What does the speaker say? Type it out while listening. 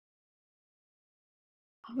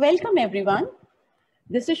Welcome everyone.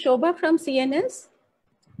 This is Shobha from CNS,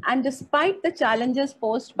 and despite the challenges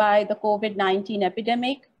posed by the COVID-19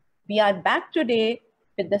 epidemic, we are back today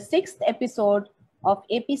with the 6th episode of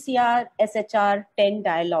APCR SHR 10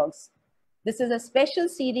 Dialogues. This is a special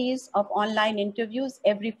series of online interviews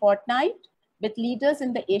every fortnight with leaders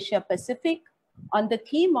in the Asia Pacific on the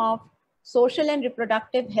theme of social and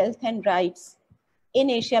reproductive health and rights in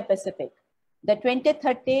Asia Pacific, the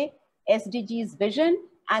 2030 SDGs vision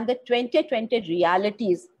and the 2020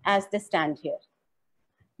 realities as they stand here.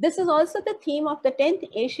 This is also the theme of the 10th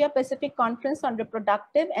Asia Pacific Conference on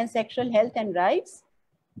Reproductive and Sexual Health and Rights.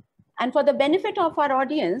 And for the benefit of our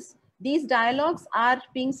audience, these dialogues are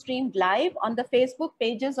being streamed live on the Facebook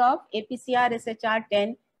pages of APCR SHR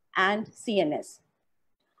 10 and CNS.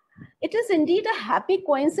 It is indeed a happy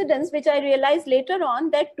coincidence, which I realized later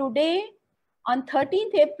on, that today, on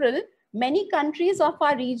 13th April, many countries of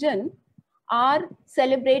our region are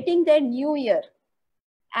celebrating their new year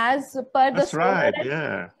as per the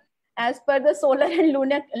solar and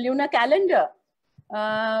lunar calendar,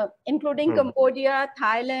 including Cambodia,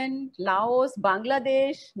 Thailand, Laos,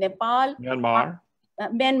 Bangladesh, Nepal,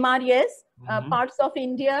 Myanmar, yes, parts of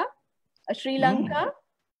India, Sri Lanka.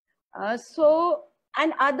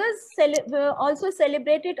 And others also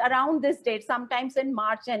celebrate it around this date, sometimes in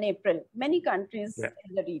March and April, many countries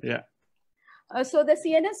in the region. So the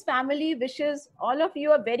CNS family wishes all of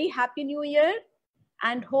you a very happy new year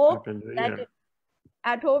and hope that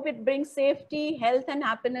it brings safety, health and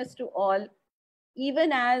happiness to all,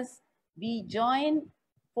 even as we join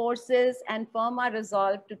forces and firm our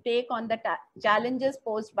resolve to take on the challenges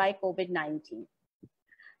posed by COVID-19.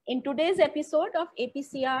 In today's episode of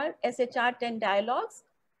APCR SHR 10 Dialogues,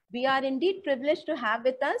 we are indeed privileged to have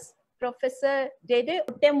with us Professor Dédé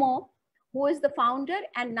Oetomo, who is the founder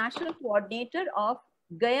and national coordinator of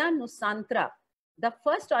GAYA NUSANTARA, the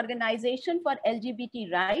first organization for LGBT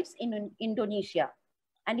rights in Indonesia.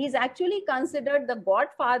 And he's actually considered the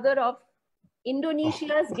godfather of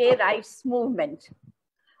Indonesia's gay rights movement.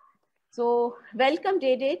 So welcome,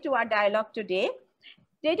 Dédé, to our dialogue today.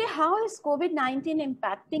 Dédé, how is COVID-19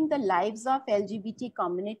 impacting the lives of LGBT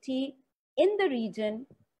community in the region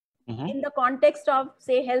in the context of,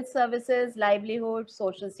 say, health services, livelihood,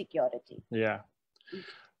 social security?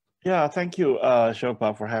 Thank you,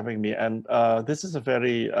 Shobha, for having me. And this is a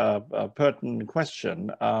very pertinent question.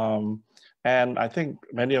 And I think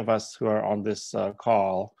many of us who are on this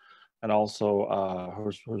call and also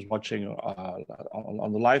who's watching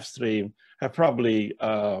on the live stream have probably,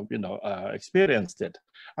 experienced it.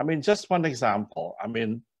 I mean, just one example. I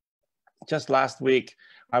mean, just last week,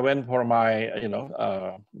 I went for my,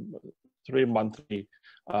 3-monthly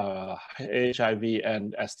HIV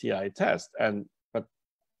and STI test, but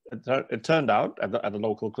it turned out at the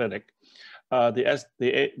local clinic, the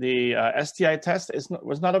STI test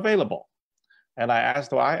was not available, and I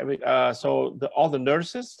asked why. So all the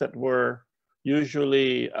nurses that were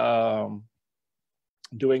usually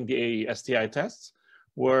doing the STI tests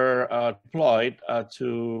were deployed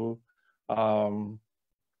to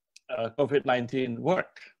COVID-19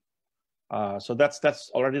 work. So that's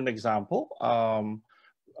already an example,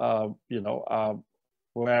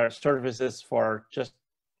 where services for just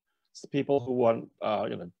people who want,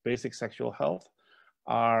 basic sexual health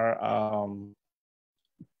are,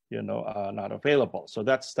 not available. So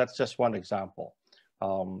that's just one example.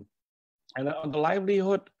 And on the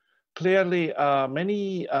livelihood, clearly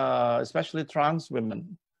many, especially trans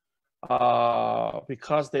women,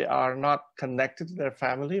 because they are not connected to their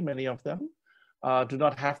family, many of them do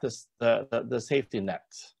not have the safety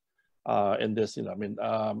net in this,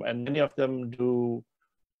 and many of them do,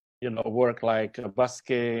 work like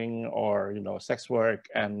busking or, sex work,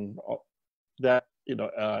 and that,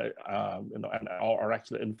 or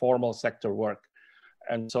actually informal sector work.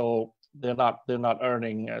 And so they're not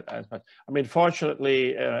earning as much. I mean,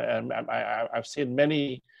 fortunately, I've seen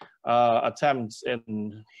many attempts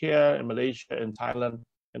here in Malaysia, in Thailand,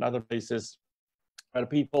 in other places, where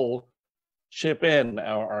people chip in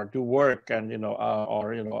or do work and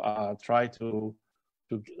try to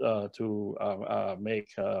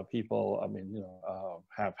make people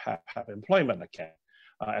have employment again,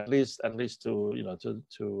 at least to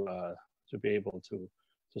be able to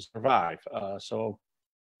survive. So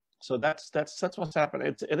that's what's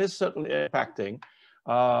happening. It is certainly impacting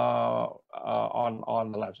on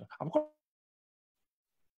the lives. Of course,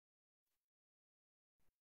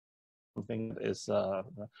 something is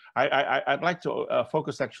I'd like to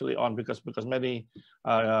focus actually on because many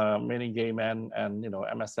gay men and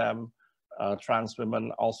MSM trans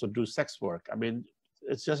women also do sex work. I mean,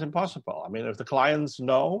 it's just impossible. I mean, if the clients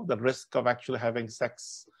know the risk of actually having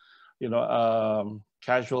sex,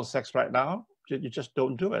 casual sex right now, you just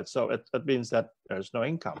don't do it. So it means that there's no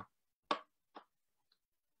income.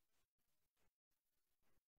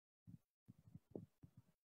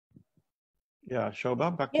 Yeah,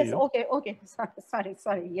 Shobha, back to you. Okay.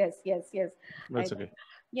 Sorry. Yes. That's okay.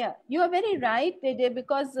 Yeah, you are very right, Dédé,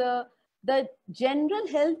 because the general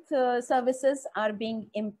health services are being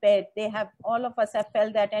impaired. All of us have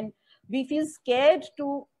felt that, and we feel scared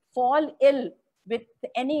to fall ill with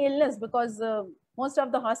any illness because most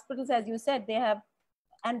of the hospitals, as you said, they have,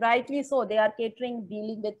 and rightly so, they are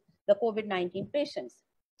dealing with the COVID-19 patients.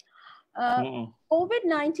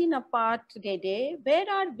 COVID-19 apart, Dédé, where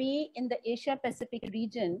are we in the Asia Pacific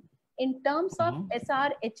region in terms of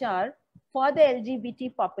SRHR for the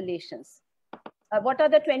LGBT populations? What are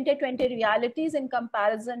the 2020 realities in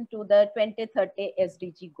comparison to the 2030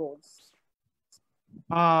 SDG goals?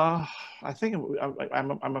 I think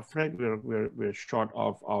I'm afraid we're short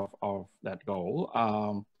of that goal.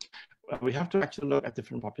 We have to actually look at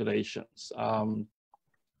different populations,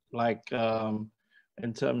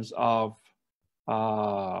 in terms of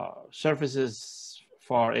services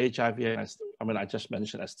for HIV. I just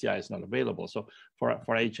mentioned STI is not available. So for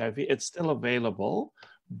HIV, it's still available,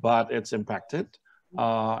 but it's impacted,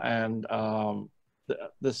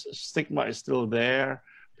 this stigma is still there.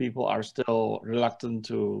 People are still reluctant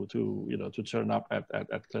to turn up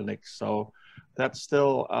at clinics. So that's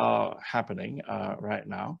still happening right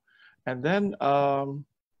now. And then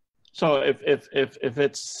so if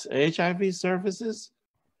it's HIV services,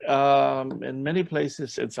 in many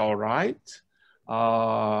places it's all right.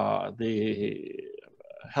 The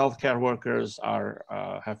healthcare workers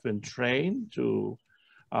have been trained to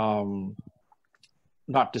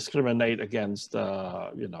not discriminate against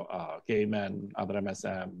gay men, other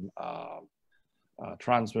MSM,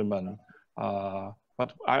 trans women.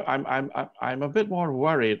 But I'm a bit more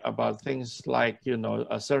worried about things like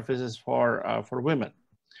services for women.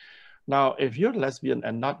 Now, if you're lesbian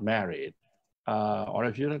and not married, or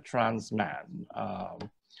if you're a trans man,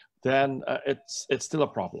 then it's still a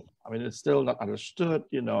problem. I mean, it's still not understood.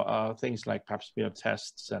 Things like pap smear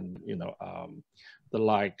tests and the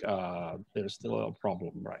like. There's still a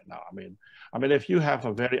problem right now. I mean, if you have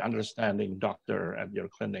a very understanding doctor at your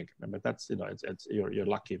clinic, that's you're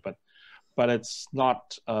lucky. But it's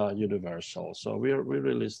not universal. So we're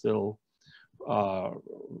really still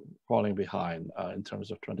falling behind in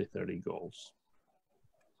terms of 2030 goals.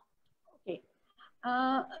 Okay.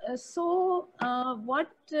 What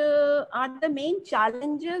are the main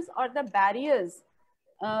challenges or the barriers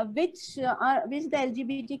which the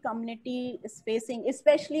LGBT community is facing,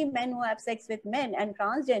 especially men who have sex with men and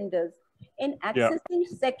transgenders, in accessing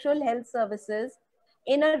sexual health services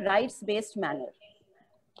in a rights-based manner?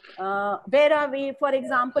 Where are we, for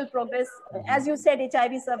example, progress? As you said,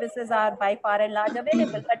 HIV services are by far and large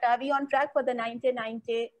available, but are we on track for the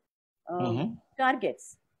 90-90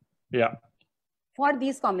 targets? Yeah. For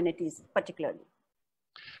these communities particularly?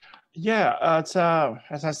 Yeah, it's,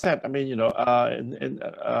 as I said, but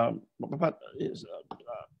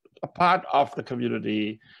a part of the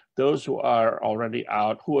community, those who are already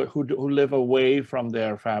out, who live away from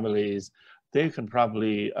their families, they can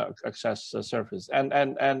probably access service, and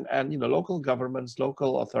local governments,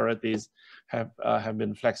 local authorities have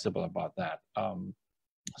been flexible about that.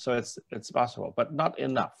 So it's possible, but not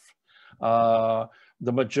enough.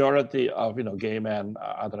 The majority of gay men,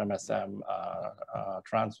 other MSM,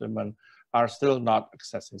 trans women are still not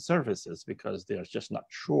accessing services because they're just not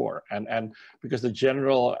sure, and because the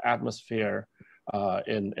general atmosphere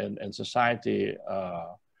in society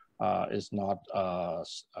is not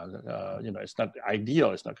it's not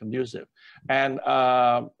ideal, it's not conducive. And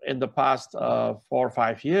in the past 4 or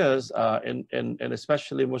 5 years, in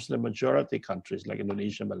especially Muslim majority countries like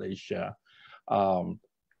Indonesia, Malaysia,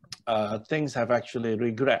 things have actually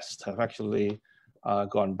regressed, have actually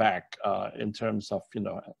gone back in terms of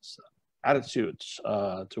attitudes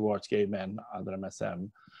towards gay men, other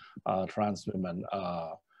MSM, trans women.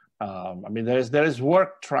 There is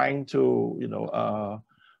work trying to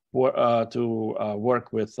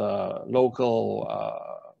work with local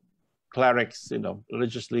clerics,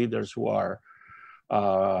 religious leaders who are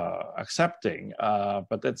accepting,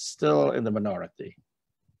 but it's still in the minority.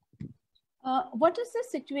 What is the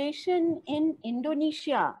situation in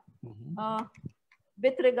Indonesia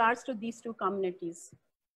with regards to these two communities?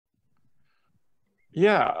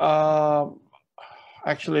 Yeah,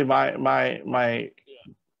 actually, the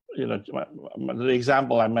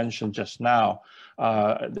example I mentioned just now,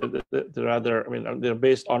 they're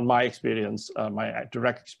based on my experience, my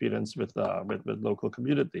direct experience with local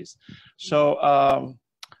communities. So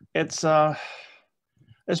it's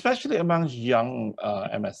especially amongst young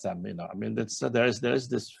MSM, you know, I mean, there is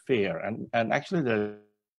this fear, and actually there's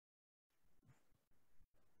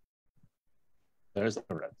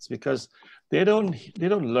ignorance, because they don't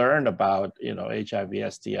learn about, you know, HIV,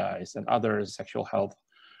 STIs, and other sexual health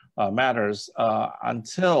matters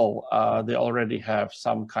until they already have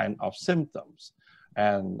some kind of symptoms,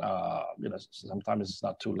 and you know, sometimes it's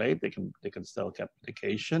not too late. They can still get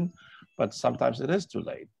medication, but sometimes it is too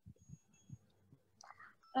late.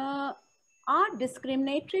 Are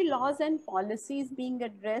discriminatory laws and policies being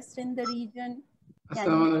addressed in the region?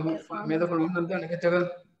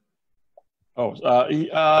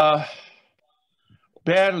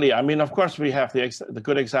 Barely. I mean, of course, we have the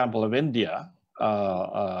good example of India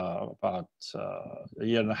about a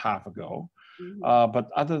year and a half ago. But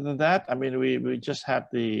other than that, I mean, we just had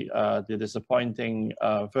the disappointing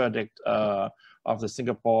verdict of the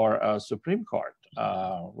Singapore Supreme Court,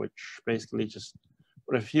 which basically just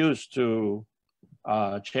refused to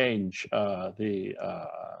change the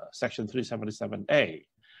Section 377A.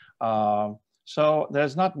 So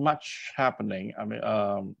there's not much happening, I mean,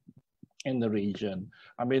 in the region.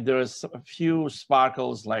 I mean, there is a few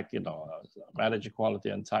sparkles, like, you know, marriage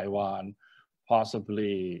equality in Taiwan,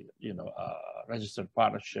 possibly, you know, registered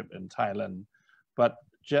partnership in Thailand. But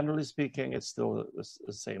generally speaking, it's still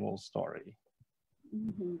the same old story.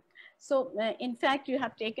 So in fact, you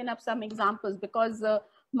have taken up some examples, because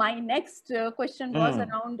my next question was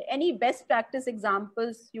around any best practice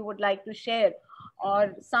examples you would like to share,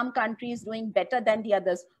 or some countries doing better than the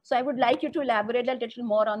others. So I would like you to elaborate a little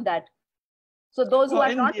more on that. So those who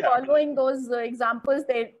are not following those examples,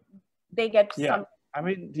 they get some. I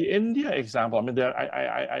mean, the India example, I mean,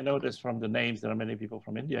 I noticed from the names, there are many people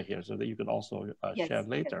from India here, so that you can also share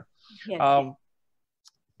later.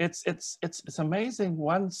 It's amazing.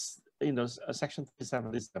 Once, you know, Section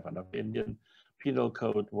 377 of the Indian Penal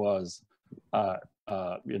Code was,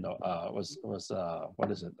 you know,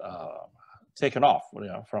 what is it, taken off, you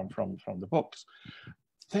know, from the books,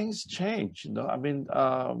 things change. You know, I mean,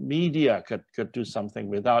 media could do something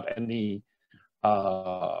without any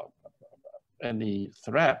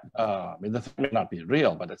threat. I mean, the threat may not be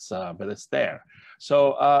real, but it's there.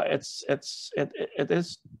 So it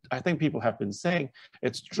is. I think people have been saying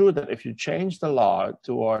it's true that if you change the law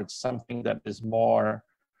towards something that is more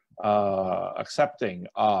accepting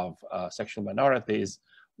of sexual minorities,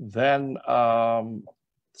 then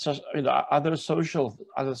so, you know, other social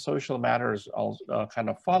matters also kind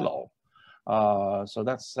of follow. So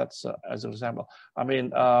that's as an example. I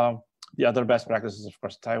mean, the other best practices, of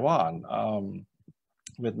course, Taiwan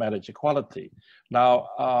with marriage equality. Now,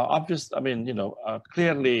 obviously, I mean, you know,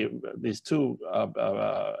 clearly these two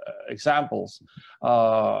examples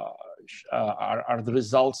are the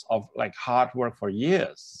results of like hard work for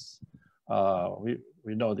years. We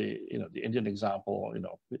know the Indian example. You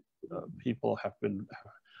know, people have been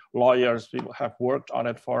lawyers. People have worked on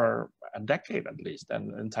it for a decade at least,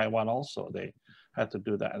 and in Taiwan also they had to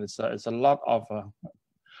do that. And it's a lot of.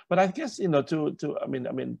 But I guess, you know, I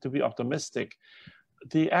mean to be optimistic,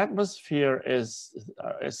 the atmosphere is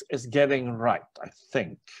getting right. I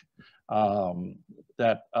think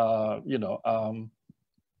that you know,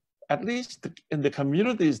 at least in the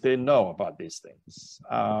communities, they know about these things.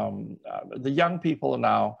 The young people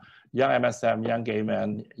now, young MSM, young gay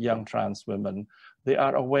men, young trans women, they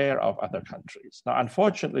are aware of other countries. Now,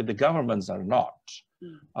 unfortunately, the governments are not.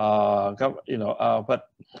 You know, but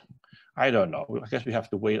I don't know. I guess we have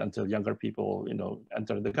to wait until younger people, you know,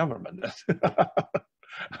 enter the government,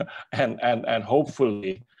 and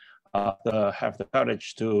hopefully have the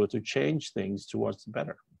courage to change things towards the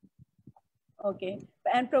better. Okay,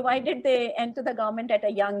 and provided they enter the government at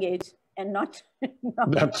a young age and not.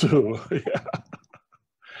 That too. Yeah.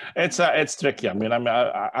 It's tricky. I mean,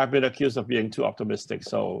 I've been accused of being too optimistic,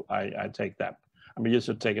 so I take that. I mean, you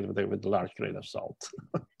should take it with a large grain of salt.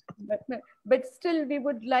 But still, we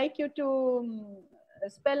would like you to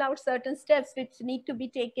spell out certain steps which need to be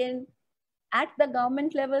taken at the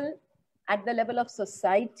government level, at the level of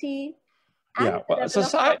society. And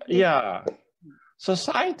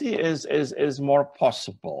society is more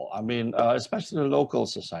possible. I mean, especially the local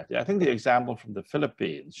society. I think the example from the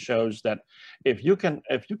Philippines shows that if you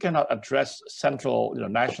cannot address central, you know,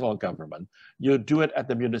 national government, you do it at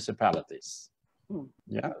the municipalities.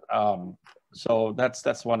 Yeah. So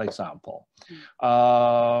that's one example.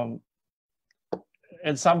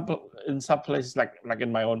 In some places, like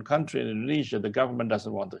in my own country, in Indonesia, the government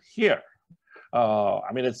doesn't want to hear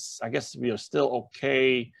I mean, I guess we are still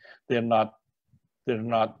okay. They're not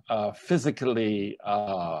physically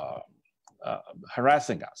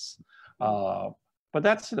harassing us. But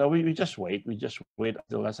that's, we just wait. We just wait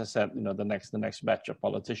until, as I said, the next batch of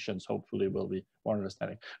politicians hopefully will be more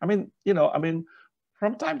understanding. I mean,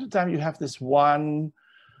 from time to time you have this one,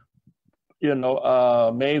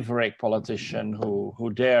 maverick politician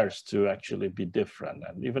who dares to actually be different.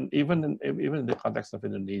 And even in the context of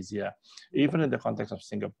Indonesia, even in the context of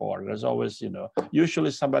Singapore, there's always,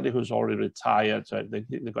 usually somebody who's already retired, so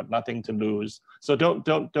they've got nothing to lose. So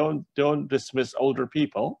don't dismiss older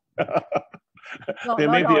people. No,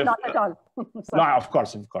 not at all. No, of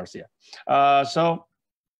course, yeah.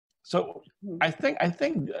 So I think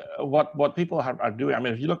what people are doing, I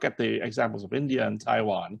mean, if you look at the examples of India and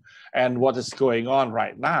Taiwan and what is going on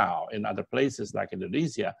right now in other places like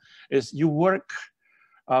Indonesia, is you work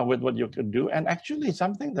with what you can do. And actually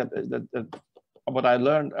something that what I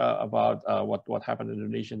learned about what happened in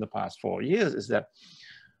Indonesia in the past 4 years is that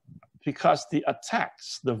because the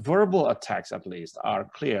attacks, the verbal attacks at least, are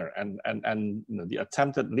clear, and the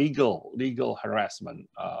attempted legal harassment,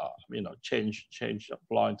 change of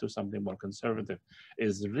law into something more conservative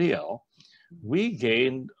is real, we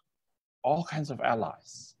gained all kinds of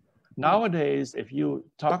allies. Nowadays, if you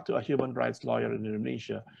talk to a human rights lawyer in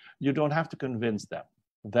Indonesia, you don't have to convince them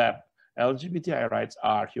that LGBTI rights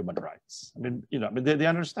are human rights. I mean, they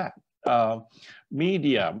understand.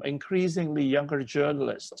 Media, increasingly younger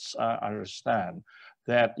journalists understand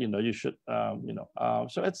that you should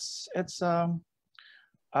so it's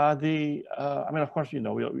I mean, of course,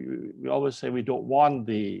 we always say we don't want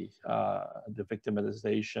the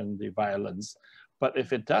victimization, the violence, but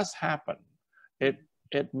if it does happen,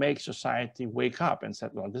 it makes society wake up and say,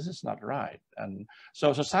 well, this is not right. And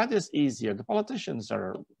so society is easier. The politicians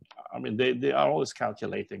are, I mean, they are always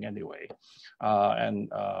calculating anyway.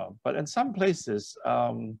 But in some places,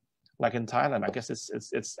 like in Thailand, I guess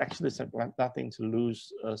it's actually nothing to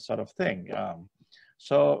lose sort of thing.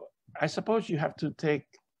 So I suppose you have to take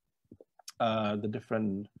the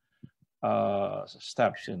different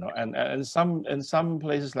steps, and in some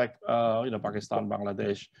places like Pakistan,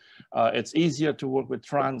 Bangladesh, it's easier to work with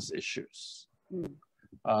trans issues,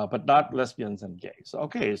 but not lesbians and gays. So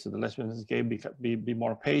okay, so the lesbians and gays be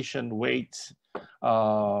more patient, wait,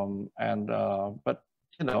 but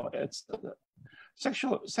it's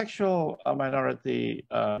sexual minority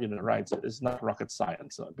rights is not rocket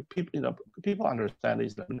science. So people understand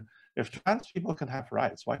these. If trans people can have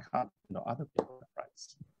rights, why can't other people have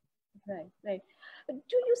rights? Right.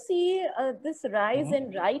 Do you see this rise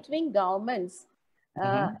in right-wing governments?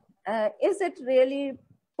 Is it really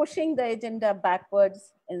pushing the agenda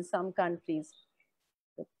backwards in some countries?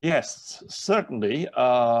 Yes, certainly.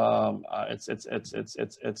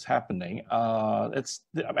 It's happening. And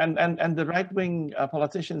the right-wing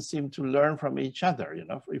politicians seem to learn from each other.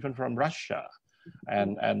 Even from Russia,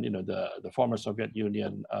 and the former Soviet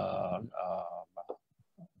Union.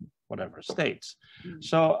 Whatever states.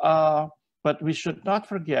 So, but we should not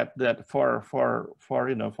forget that for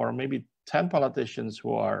maybe 10 politicians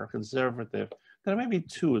who are conservative, there are maybe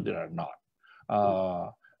 2 that are not.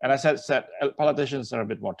 And as I said, politicians are a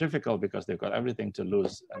bit more difficult because they've got everything to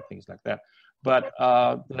lose and things like that. But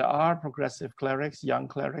there are progressive clerics, young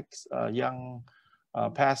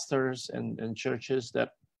pastors in churches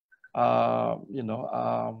that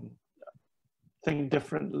think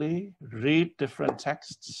differently, read different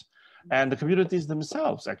texts. And the communities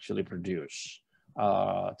themselves actually produce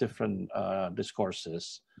different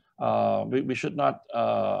discourses. We should not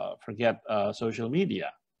forget social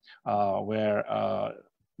media, where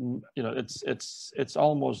it's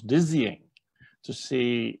almost dizzying to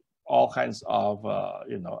see all kinds of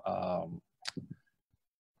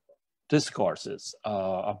discourses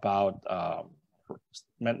about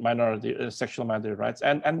sexual minority rights,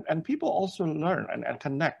 and people also learn and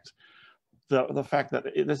connect. The fact that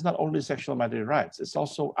it's not only sexual minority rights, it's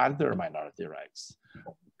also other minority rights,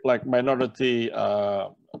 like minority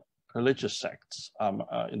religious sects,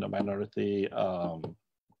 minority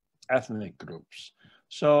ethnic groups.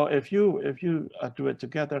 So if you do it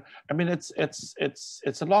together, I mean, it's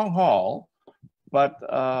a long haul, but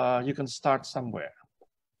you can start somewhere,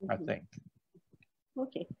 I think.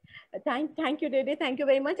 Okay. Thank you, Dédé. Thank you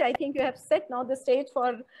very much. I think you have set now the stage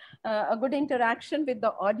for a good interaction with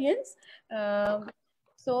the audience.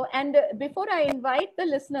 And before I invite the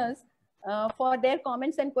listeners for their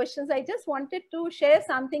comments and questions, I just wanted to share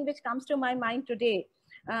something which comes to my mind today.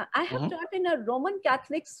 I have taught in a Roman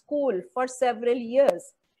Catholic school for several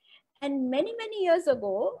years. And many years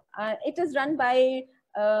ago, it is run by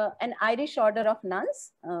an Irish order of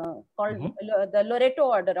nuns called the Loreto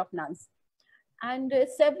Order of Nuns. And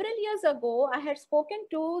several years ago, I had spoken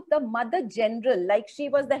to the Mother General, like she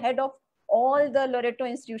was the head of all the Loreto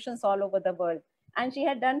institutions all over the world. And she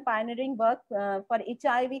had done pioneering work for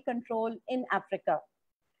HIV control in Africa.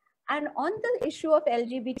 And on the issue of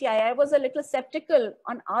LGBTI, I was a little skeptical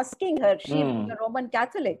on asking her, she being a Roman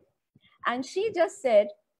Catholic. And she just said,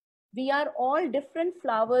 we are all different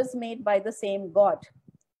flowers made by the same God.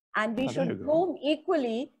 And we should bloom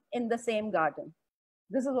equally in the same garden.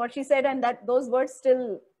 This is what she said, and that those words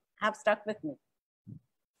still have stuck with me.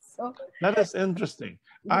 So that is interesting.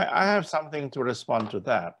 I have something to respond to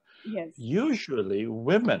that. Yes. Usually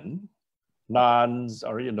women, nuns,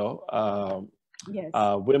 or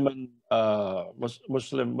women,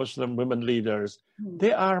 Muslim women leaders,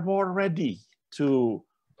 they are more ready to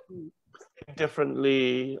think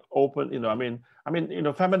differently, open.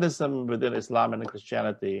 Feminism within Islam and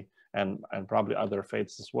Christianity and probably other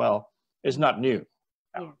faiths as well is not new.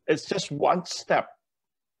 It's just one step,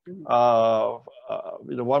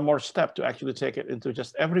 one more step to actually take it into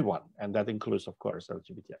just everyone, and that includes, of course,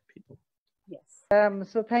 LGBTI people. Yes.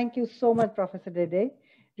 So thank you so much, Professor Dédé.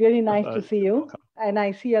 Really nice to see you, and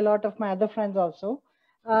I see a lot of my other friends also.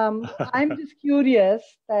 I'm just curious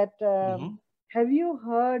that have you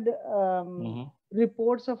heard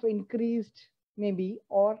reports of increased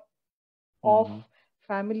of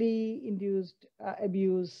family-induced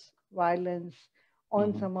abuse, violence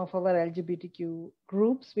on some of our LGBTQ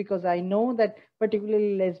groups? Because I know that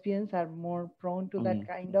particularly lesbians are more prone to that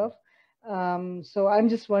kind of. So I'm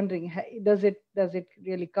just wondering, does it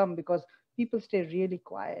really come? Because people stay really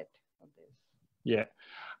quiet on this. Yeah,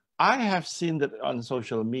 I have seen that on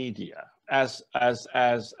social media as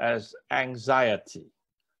anxiety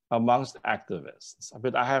amongst activists,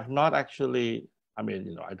 but I have not actually. I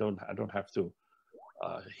don't have to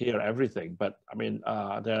hear everything, but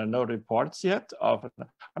there are no reports yet of.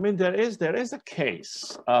 There is a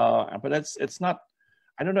case, but it's not.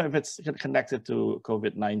 I don't know if it's connected to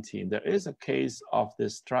COVID-19. There is a case of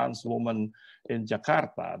this trans woman in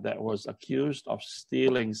Jakarta that was accused of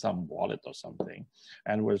stealing some wallet or something,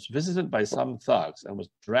 and was visited by some thugs and was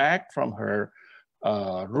dragged from her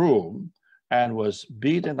room and was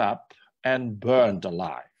beaten up and burned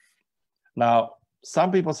alive. Now,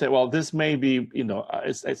 some people say, well, this may be,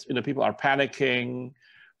 people are panicking,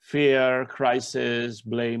 fear, crisis,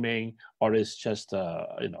 blaming, or it's just,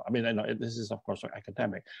 this is of course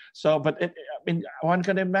academic. So, but one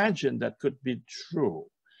can imagine that could be true.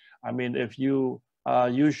 If you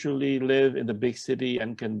usually live in the big city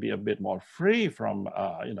and can be a bit more free from,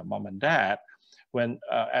 mom and dad, when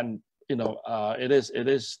it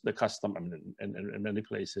is the custom in many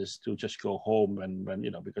places to just go home when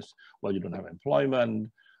because you don't have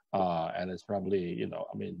employment. And it's probably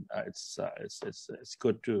it's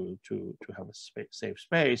good to have a safe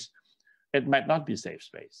space. It might not be safe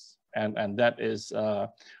space, and that is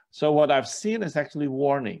so. What I've seen is actually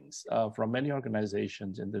warnings from many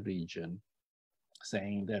organizations in the region,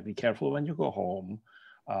 saying that be careful when you go home.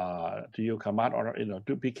 Do you come out, or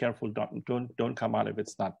do be careful? Don't come out if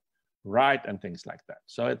it's not right, and things like that.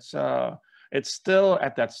 So it's still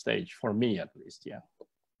at that stage for me, at least. Yeah,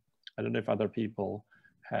 I don't know if other people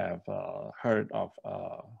have heard of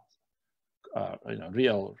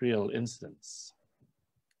real incidents.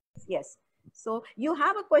 Yes. So you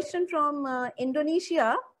have a question from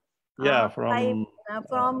Indonesia. Yeah, from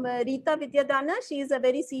Rita Vidyadana. She is a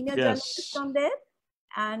very senior journalist from there.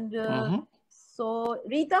 And so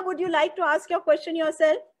Rita, would you like to ask your question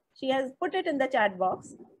yourself? She has put it in the chat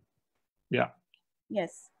box. Yeah.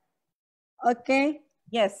 Yes. Okay.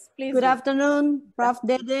 Yes, please. Good afternoon, Prof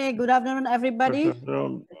Dédé. Good afternoon, everybody. Good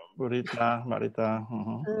afternoon, Rita, Marita.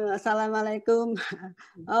 Assalamualaikum.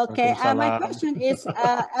 Okay, my question is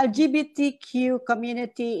LGBTQ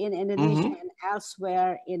community in Indonesia and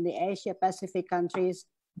elsewhere in the Asia Pacific countries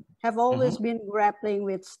have always been grappling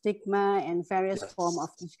with stigma and various forms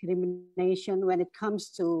of discrimination when it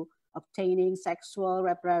comes to obtaining sexual,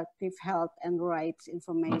 reproductive health and rights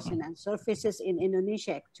information and services in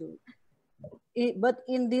Indonesia actually. But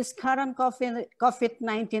in this current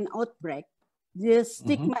COVID-19 outbreak, the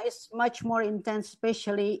stigma is much more intense,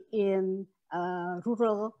 especially in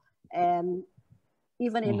rural and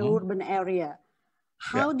even in urban area.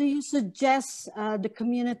 How do you suggest the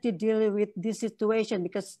community deal with this situation?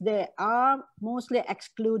 Because they are mostly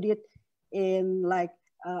excluded in like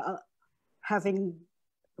having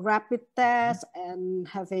rapid tests and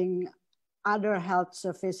having other health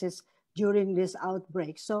services during this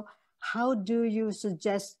outbreak. So how do you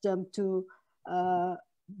suggest them to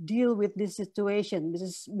deal with this situation?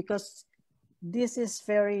 Because this is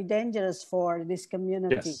very dangerous for this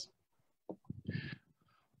community? Yes.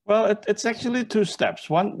 Well, it's actually two steps.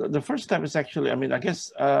 One, the first step is actually, I mean, I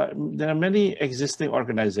guess there are many existing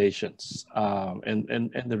organizations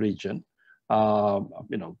in the region,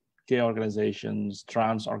 you know, gay organizations,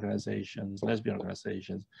 trans organizations, lesbian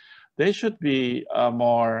organizations. They should be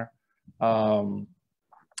more,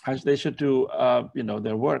 they should do, you know,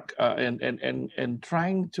 their work in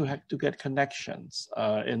trying to get connections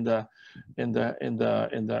in the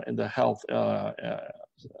health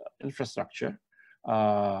infrastructure.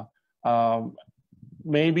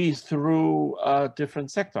 Maybe through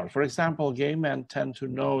different sectors. For example, gay men tend to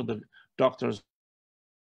know the doctors.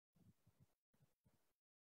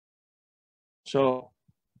 So,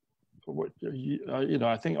 you know,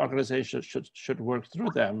 I think organizations should work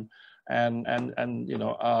through them, and you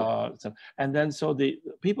know, and then so the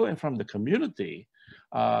people from the community,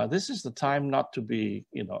 this is the time not to be,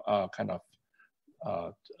 you know, kind of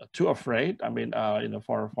too afraid. I mean, you know,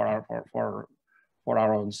 for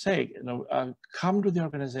our own sake, you know, come to the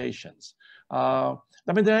organizations. I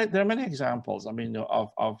mean, there are many examples. I mean, you know,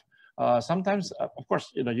 of sometimes, of course,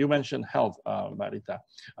 you know, you mentioned health, Marita,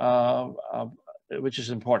 which is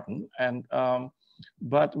important, and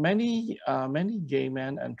but many gay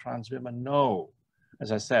men and trans women know,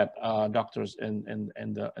 as I said, doctors in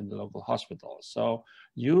the local hospitals. So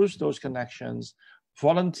use those connections,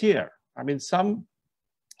 volunteer. I mean,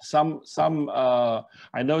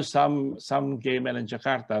 I know some gay men in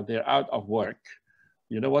Jakarta, they're out of work.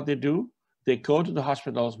 You know what they do? They go to the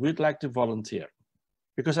hospitals. We'd like to volunteer,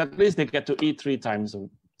 because at least they get to eat 3 times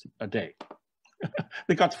a day.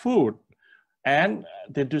 They got food, and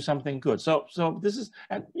they do something good. So this is,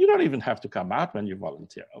 and you don't even have to come out when you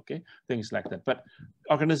volunteer, okay? Things like that. But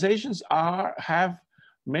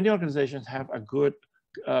many organizations have a good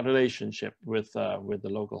relationship with the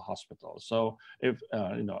local hospitals. So if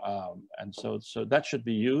you know, and so that should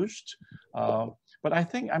be used. But I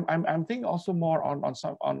think I'm thinking also more on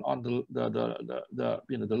the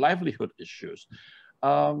you know, the livelihood issues.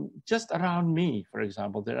 Just around me, for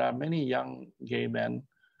example, there are many young gay men,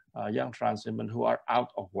 young trans women who are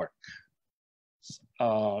out of work.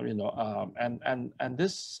 You know, and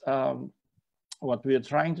this what we are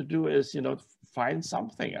trying to do is, you know, find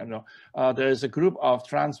something. I know there is a group of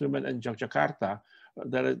trans women in Yogyakarta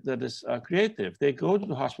that is creative. They go to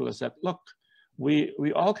the hospital and said, "Look, we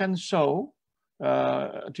all can sew.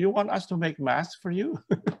 Do you want us to make masks for you?"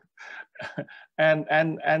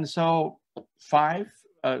 and so 5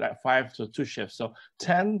 to 2 shifts. So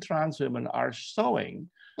 10 trans women are sewing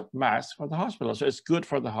masks for the hospital. So it's good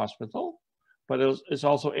for the hospital, but it's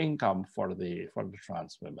also income for the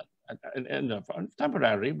trans women, and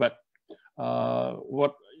temporary. But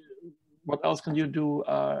what else can you do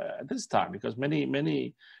at this time? Because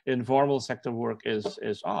many informal sector work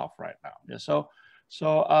is off right now. Yeah, so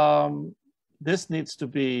this needs to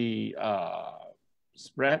be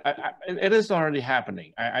spread. It is already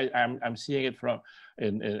happening. I'm seeing it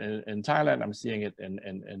in Thailand. I'm seeing it in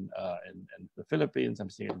the Philippines. I'm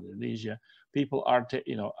seeing it in Indonesia. People are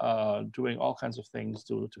you know, doing all kinds of things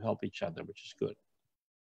to help each other, which is good.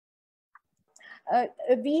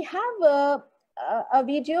 We have a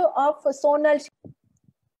video of Sonal.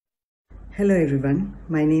 Hello everyone,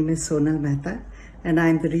 my name is Sonal Mehta and I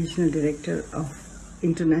am the Regional Director of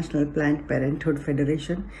International Planned Parenthood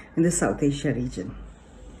Federation in the South Asia region.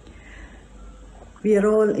 We are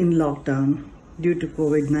all in lockdown due to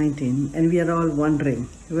COVID-19 and we are all wondering,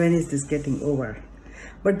 when is this getting over?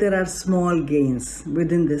 But there are small gains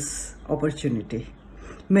within this opportunity.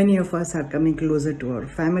 Many of us are coming closer to our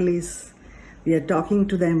families. We are talking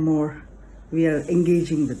to them more. We are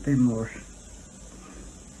engaging with them more.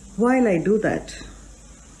 While I do that,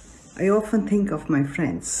 I often think of my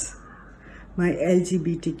friends, my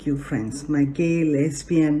LGBTQ friends, my gay,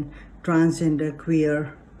 lesbian, transgender,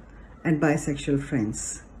 queer, and bisexual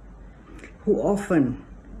friends, who often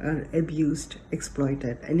are abused,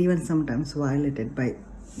 exploited, and even sometimes violated by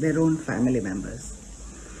their own family members.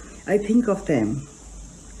 I think of them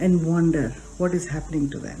and wonder what is happening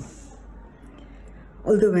to them.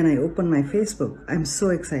 Although when I open my Facebook, I'm so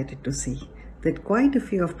excited to see that quite a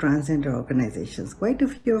few of transgender organizations, quite a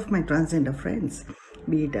few of my transgender friends,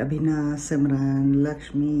 be it Abhina, Simran,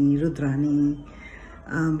 Lakshmi, Rudrani,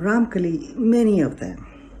 Ramkali, many of them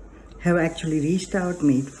have actually reached out,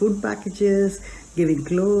 made food packages, giving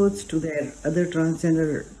clothes to their other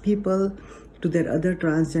transgender people, to their other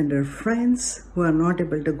transgender friends who are not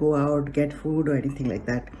able to go out, get food or anything like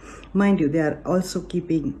that. Mind you, they are also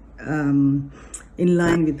keeping in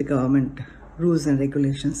line with the government rules and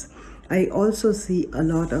regulations. I also see a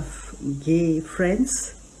lot of gay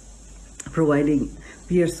friends providing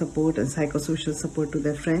peer support and psychosocial support to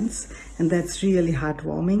their friends, and that's really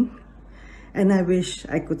heartwarming. And I wish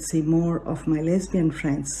I could see more of my lesbian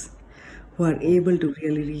friends who are able to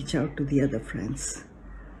really reach out to the other friends.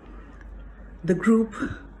 The group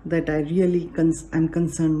that I really am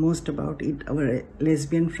concerned most about is our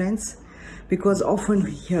lesbian friends, because often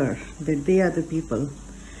we hear that they are the people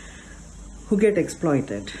who get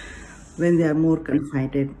exploited when they are more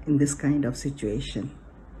confided in this kind of situation.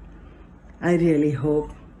 I really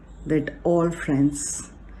hope that all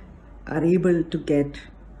friends are able to get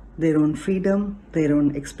their own freedom, their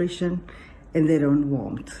own expression, and their own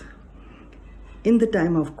warmth. In the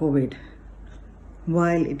time of COVID,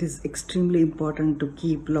 while it is extremely important to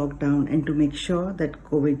keep lockdown and to make sure that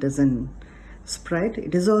COVID doesn't spread,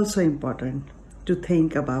 it is also important to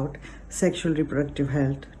think about sexual reproductive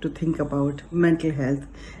health, to think about mental health,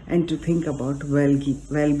 and to think about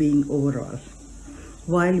well-being overall.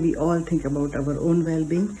 While we all think about our own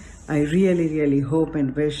well-being, I really hope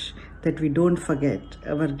and wish that we don't forget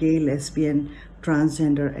our gay, lesbian,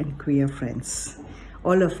 transgender, and queer friends.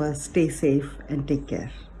 All of us stay safe and take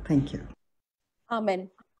care. Thank you. Amen.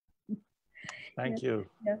 Thank you.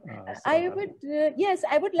 Yeah. I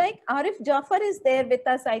would like Arif Jafar is there with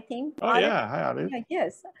us, I think. Oh, Arif, yeah. Hi, Arif.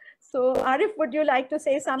 Yes. So, Arif, would you like to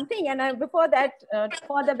say something? And before that,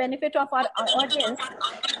 for the benefit of our audience,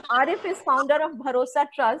 Arif is founder of Bharosa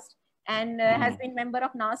Trust and has been member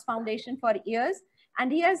of NAS Foundation for years. And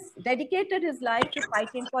he has dedicated his life to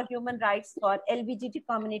fighting for human rights for LGBT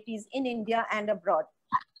communities in India and abroad.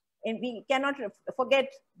 And we cannot forget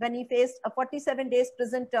when he faced a 47 days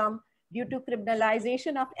prison term due to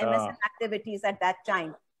criminalization of MSM activities at that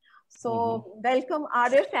time. So welcome,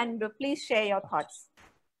 Arif, and please share your thoughts.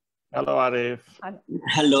 Hello, Arif.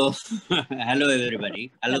 Hello. Hello,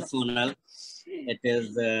 everybody. Hello, Sonal. It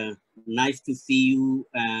is nice to see you,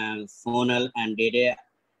 Sonal and Dédé,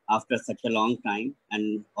 after such a long time,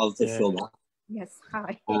 and also Shobha. Yes,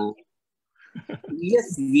 hi.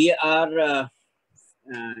 Yes, we are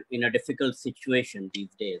in a difficult situation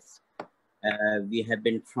these days. We have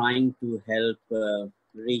been trying to help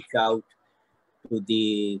reach out to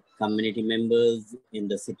the community members in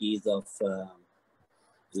the cities of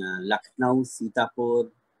Lucknow, Sitapur,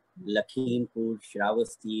 Lakhimpur,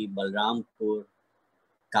 Shravasti, Balrampur,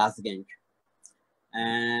 Kasganj.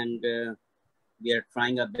 And we are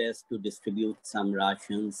trying our best to distribute some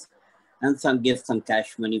rations and give some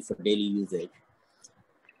cash money for daily usage.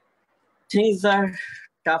 Things are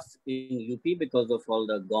tough in UP because of all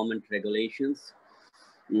the government regulations.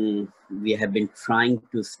 We have been trying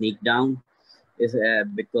to sneak down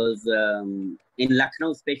because in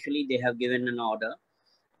Lucknow especially, they have given an order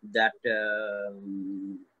that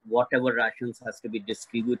whatever rations has to be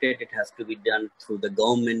distributed, it has to be done through the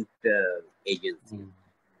government agency.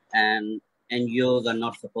 And NGOs are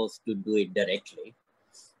not supposed to do it directly.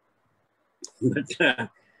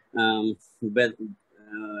 But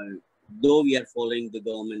though we are following the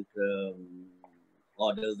government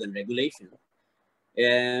orders and regulations,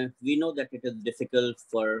 we know that it is difficult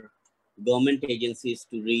for government agencies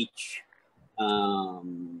to reach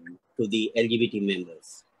to the LGBT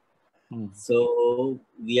members. So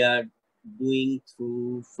we are doing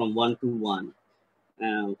from one-to-one,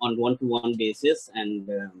 on one-to-one basis, and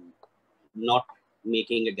not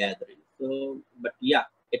making a gathering. So, but yeah,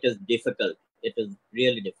 it is difficult. It is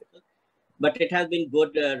really difficult. But it has been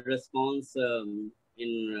good response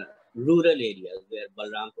in rural areas where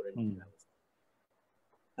Balrampur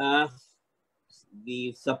and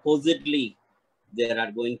supposedly there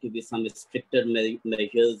are going to be some stricter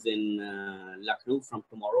measures in Lucknow from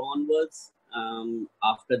tomorrow onwards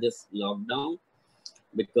after this lockdown,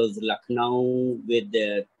 because Lucknow with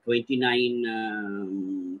the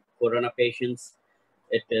 29 corona patients,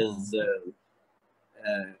 it is a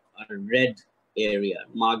red area,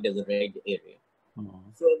 marked as a red area.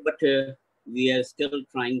 So, but we are still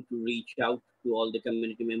trying to reach out to all the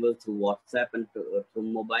community members through WhatsApp and through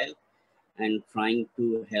mobile, and trying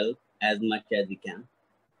to help as much as we can.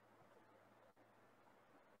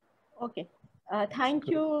 Okay. Thank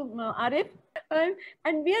you, Arif.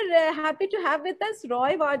 And we are happy to have with us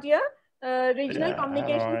Roy Wadia, Regional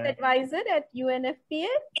Communications Advisor at UNFPA,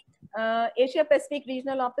 Asia Pacific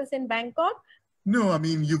Regional Office in Bangkok. No, I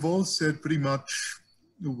mean, you've all said pretty much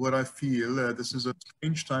what I feel. This is a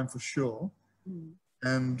strange time for sure.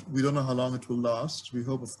 And we don't know how long it will last. We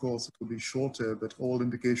hope, of course, it will be shorter, but all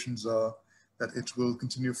indications are that it will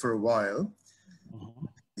continue for a while.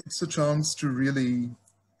 It's a chance to really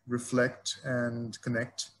reflect and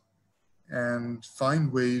connect and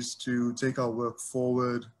find ways to take our work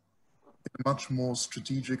forward in a much more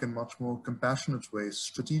strategic and much more compassionate way.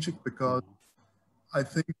 Strategic because I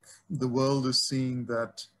think the world is seeing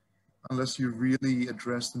that unless you really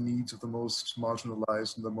address the needs of the most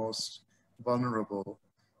marginalized and the most vulnerable,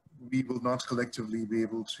 we will not collectively be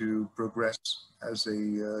able to progress as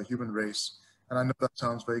a human race. And I know that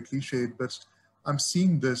sounds very cliched, but I'm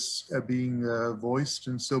seeing this being voiced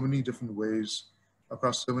in so many different ways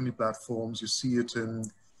across so many platforms. You see it in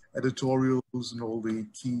editorials and all the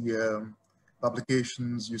key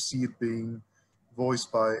publications. You see it being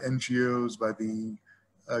voiced by NGOs, by the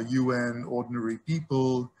UN, ordinary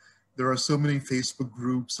people. There are so many Facebook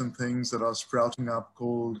groups and things that are sprouting up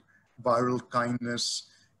called viral kindness,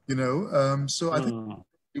 you know. So I think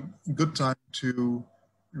it's a good time to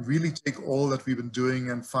really take all that we've been doing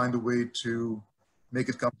and find a way to make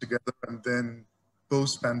it come together, and then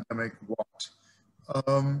post-pandemic what?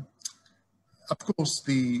 Of course,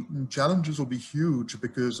 the challenges will be huge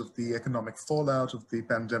because of the economic fallout of the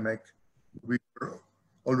pandemic. We're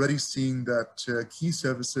already seeing that key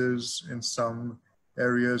services in some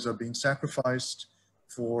areas are being sacrificed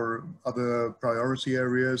for other priority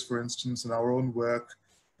areas. For instance, in our own work,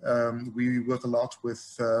 we work a lot with,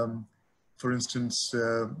 for instance,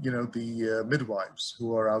 you know, the midwives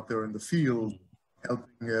who are out there in the field,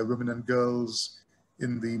 helping women and girls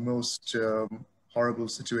in the most horrible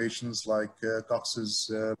situations like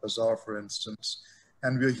Cox's Bazar, for instance.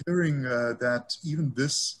 And we're hearing that even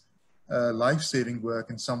this life-saving work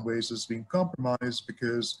in some ways is being compromised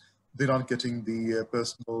because they're not getting the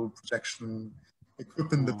personal protection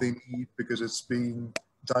equipment that they need, because it's being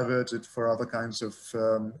diverted for other kinds of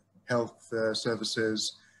health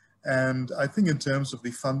services. And I think in terms of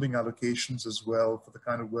the funding allocations as well for the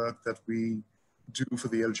kind of work that we do for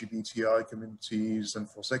the LGBTI communities and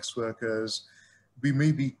for sex workers, we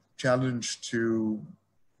may be challenged to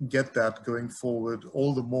get that going forward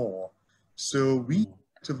all the more. So we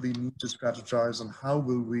actively need to strategize on how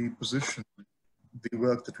will we position the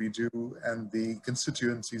work that we do and the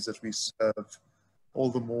constituencies that we serve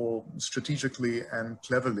all the more strategically and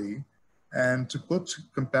cleverly, and to put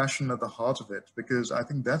compassion at the heart of it, because I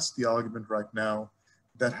think that's the argument right now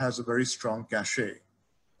that has a very strong cachet.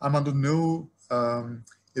 I'm under no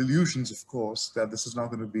illusions, of course, that this is not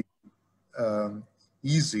going to be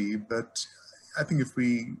easy, but I think if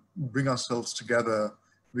we bring ourselves together,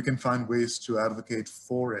 we can find ways to advocate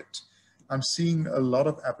for it. I'm seeing a lot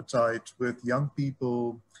of appetite with young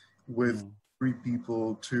people, with free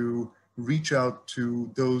people to reach out to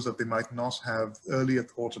those that they might not have earlier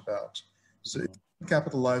thought about. So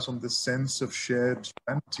capitalize on this sense of shared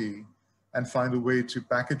humanity and find a way to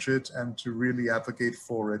package it and to really advocate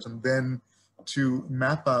for it, and then to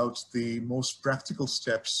map out the most practical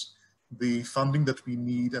steps, the funding that we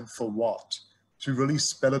need and for what, to really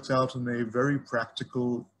spell it out in a very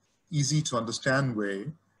practical, easy to understand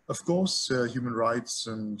way. Of course, human rights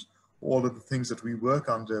and all of the things that we work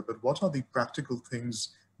under, but what are the practical things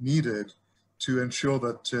needed to ensure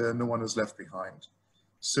that no one is left behind?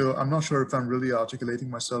 So I'm not sure if I'm really articulating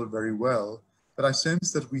myself very well, but I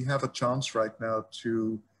sense that we have a chance right now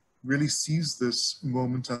to really seize this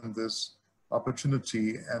moment and this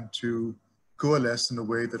opportunity and to coalesce in a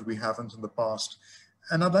way that we haven't in the past.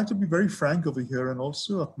 And I'd like to be very frank over here and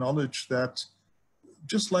also acknowledge that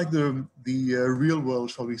just like the real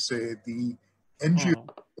world, shall we say, the NGO,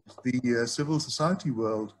 the civil society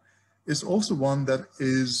world is also one that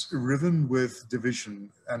is riven with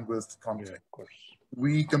division and with conflict. Yeah, of course.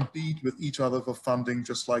 We compete with each other for funding,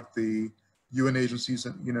 just like the UN agencies,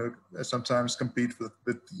 you know, sometimes compete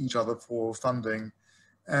with each other for funding.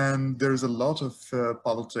 And there's a lot of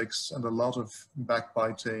politics and a lot of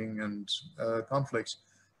backbiting and conflicts.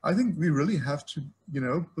 I think we really have to, you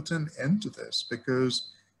know, put an end to this,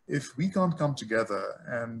 because if we can't come together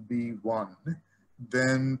and be one,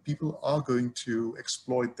 then people are going to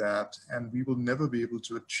exploit that, and we will never be able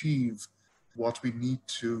to achieve what we need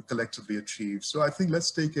to collectively achieve. So I think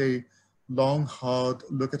let's take a long, hard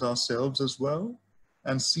look at ourselves as well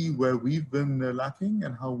and see where we've been lacking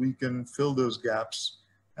and how we can fill those gaps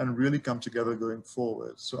and really come together going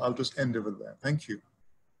forward. So I'll just end over there. Thank you.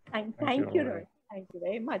 Thank you, Roy. Thank you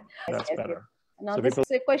very much. That's better. Now, so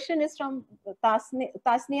this question is from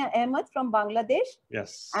Tasnia Ahmed from Bangladesh.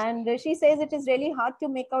 Yes. And she says it is really hard to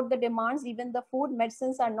make out the demands. Even the food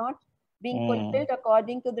medicines are not being fulfilled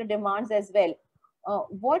according to the demands as well.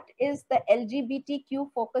 What is the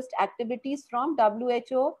LGBTQ focused activities from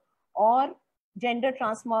WHO or gender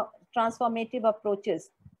transformative approaches?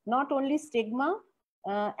 Not only stigma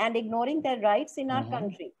and ignoring their rights in our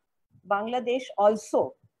country, Bangladesh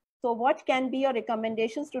also. So what can be your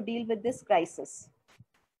recommendations to deal with this crisis?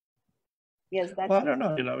 Yes, that's. Well, I don't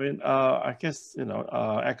know. I mean, I guess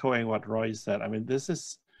echoing what Roy said. I mean, this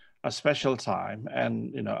is a special time,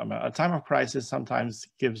 and I mean, a time of crisis sometimes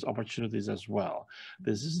gives opportunities as well.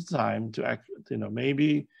 This is a time to act.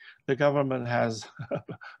 Maybe the government has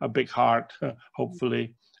a big heart,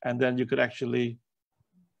 hopefully, and then you could actually,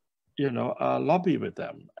 lobby with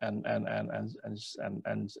them and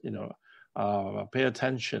pay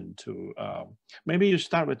attention to. Maybe you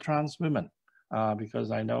start with trans women.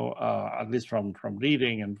 Because I know, at least from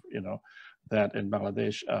reading and that in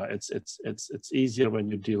Bangladesh, it's easier when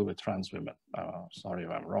you deal with trans women. Sorry if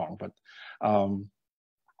I'm wrong, but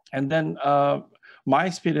and then my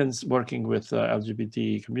experience working with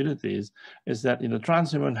LGBT communities is that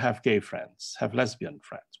trans women have gay friends, have lesbian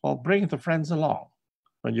friends. Well, bring the friends along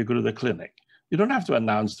when you go to the clinic. You don't have to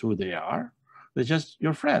announce who they are; they're just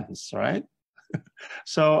your friends, right?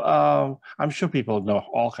 So I'm sure people know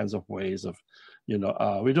all kinds of ways of,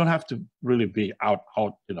 we don't have to really be out,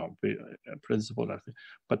 be principled,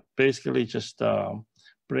 but basically just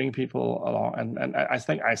bring people along. And I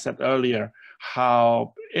think I said earlier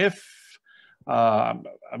how I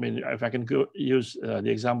mean, if I can use the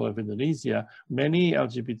example of Indonesia, many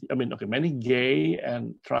many gay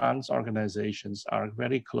and trans organizations are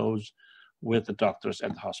very close with the doctors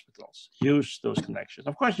and the hospitals. Use those connections.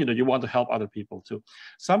 Of course, you want to help other people too.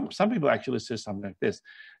 Some people actually say something like this,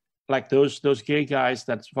 like those gay guys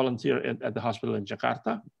that volunteer at the hospital in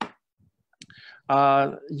Jakarta.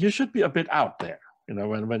 You should be a bit out there,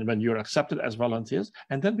 when you're accepted as volunteers.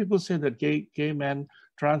 And then people say that gay men,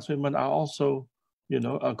 trans women are also,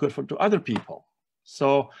 good to other people.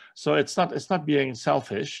 So it's not being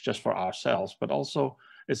selfish just for ourselves, but also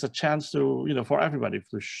it's a chance to, for everybody,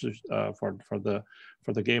 for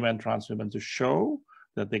the gay men, trans women to show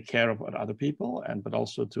that they care about other people, but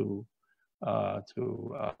also to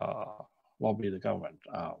lobby the government.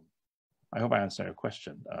 I hope I answered your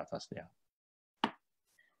question, Tasnia.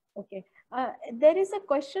 Okay. There is a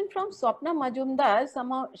question from Swapna Majumdar.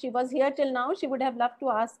 Somehow she was here till now. She would have loved to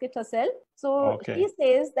ask it herself. So She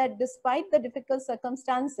says that despite the difficult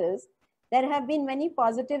circumstances, there have been many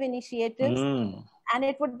positive initiatives. And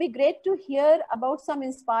it would be great to hear about some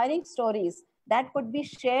inspiring stories that could be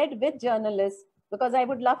shared with journalists, because I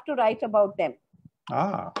would love to write about them.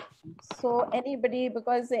 So anybody,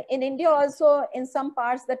 because in India also, in some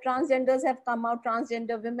parts, the transgenders have come out,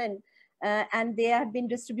 transgender women, and they have been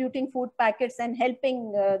distributing food packets and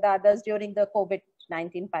helping the others during the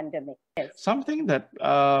COVID-19 pandemic. Yes. Something that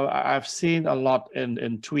I've seen a lot in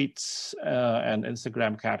tweets and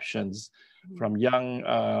Instagram captions from young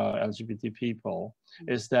LGBT people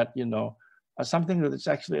is that, something that is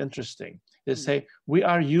actually interesting. They say, we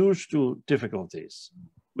are used to difficulties.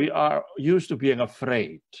 We are used to being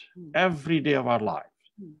afraid every day of our life.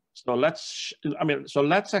 So let's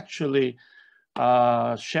actually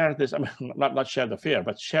share this. I mean, not share the fear,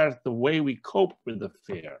 but share the way we cope with the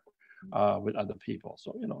fear with other people.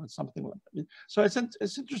 So, it's something like, so it's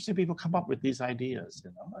interesting people come up with these ideas,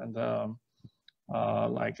 and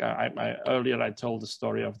earlier I told the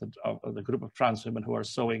story of the group of trans women who are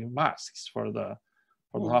sewing masks for the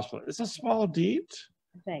hospital. It's a small deed,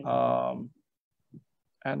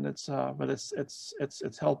 and it's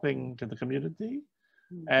helping to the community.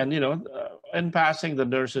 And in passing, the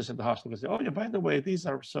nurses at the hospital say, "Oh yeah, by the way, these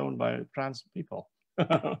are sewn by trans people."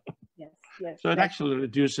 Yes. So it actually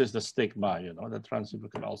reduces the stigma, that trans people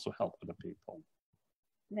can also help other people.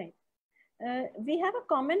 Right. We have a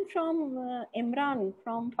comment from Imran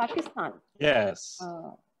from Pakistan. Yes.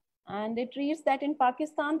 And it reads that in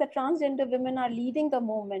Pakistan, the transgender women are leading the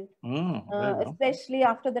movement, especially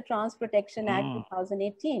after the Trans Protection Act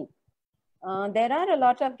 2018. There are a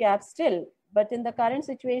lot of gaps still, but in the current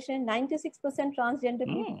situation, 96% transgender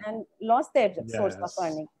people and lost their source of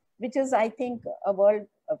earning, which is, I think, a world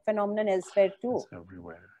phenomenon elsewhere too. It's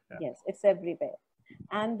everywhere. Yeah. Yes, it's everywhere.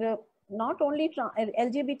 And not only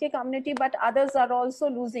LGBT community, but others are also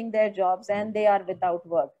losing their jobs and they are without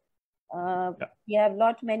work. We have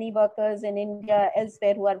many workers in India,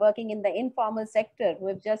 elsewhere, who are working in the informal sector, who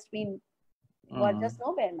have just been, who are just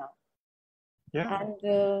nowhere now. And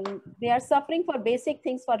they are suffering for basic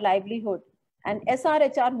things for livelihood. And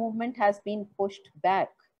SRHR movement has been pushed back,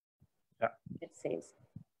 it says.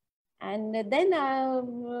 And then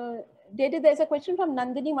there's a question from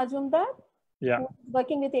Nandini Majumdar, who's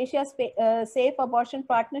working with Asia's Safe Abortion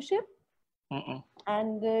Partnership.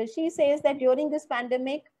 And she says that during this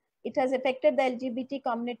pandemic, it has affected the LGBT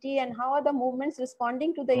community, and how are the movements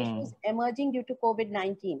responding to the issues emerging due to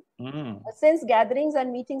COVID-19? Since gatherings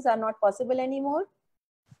and meetings are not possible anymore,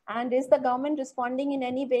 and is the government responding in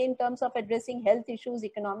any way in terms of addressing health issues,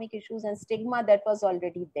 economic issues, and stigma that was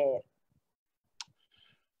already there?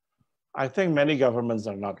 I think many governments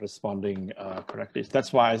are not responding correctly.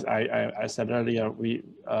 That's why I said earlier, we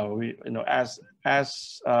as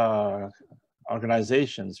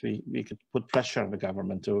organizations, we could put pressure on the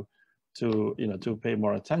government to pay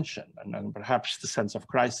more attention, and then perhaps the sense of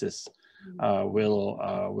crisis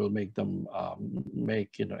will make them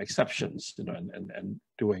make exceptions, and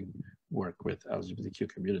doing work with LGBTQ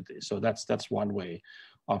community. So that's one way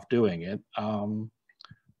of doing it.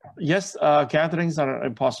 Yes, gatherings are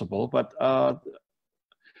impossible, but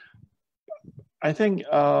I think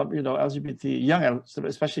LGBT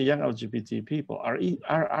especially young LGBT people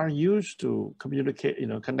are used to communicate,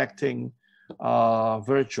 connecting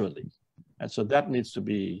virtually, and so that needs to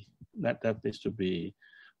be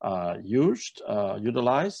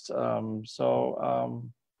utilized.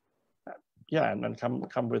 Yeah, and then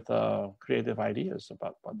come with creative ideas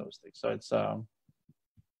about those things. So it's.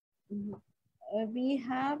 We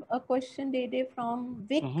have a question, Dede, from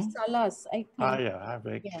Vic Salas, I think. Yeah, hi,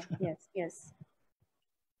 Vic. Yeah, yes.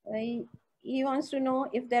 He wants to know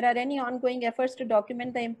if there are any ongoing efforts to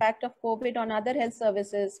document the impact of COVID on other health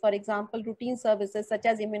services, for example, routine services such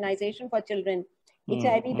as immunization for children,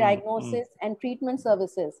 HIV diagnosis and treatment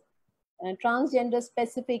services, and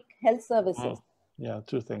transgender-specific health services. Yeah,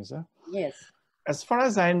 two things. Huh? Yes. As far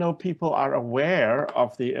as I know, people are aware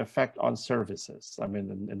of the effect on services. I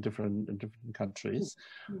mean, in different countries.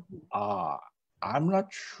 I'm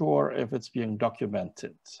not sure if it's being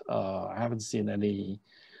documented. I haven't seen any,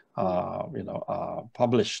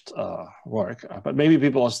 published work. But maybe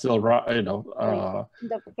people are still, in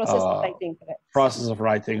the process of writing. Perhaps. Process of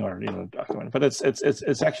writing, or document. But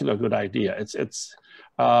it's actually a good idea. It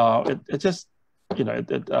just.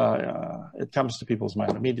 It comes to people's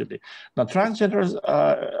mind immediately. Now, transgender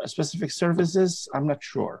specific services, I'm not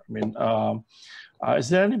sure. I mean, is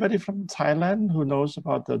there anybody from Thailand who knows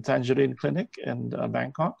about the Tangerine Clinic in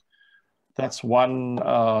Bangkok? That's one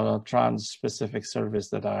trans-specific service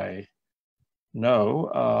that I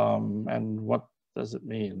know. And what does it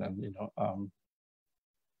mean? And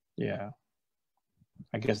yeah,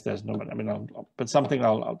 I guess there's nobody. I mean, but something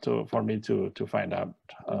for me to find out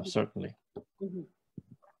certainly.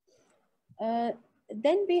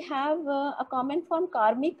 Then we have a comment from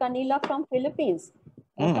Karmi Kanila from Philippines.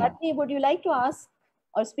 Karmi, would you like to ask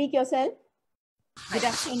or speak yourself? Good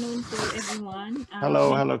afternoon to everyone.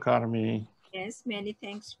 Hello, Karmi. Yes, many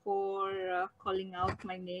thanks for calling out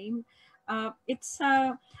my name. It's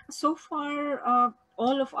so far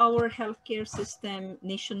all of our healthcare system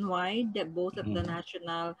nationwide, both at the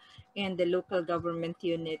national and the local government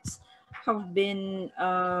units, have been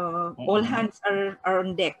all hands are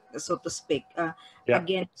on deck, so to speak,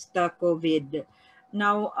 against the COVID.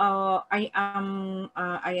 Now, I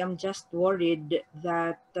am just worried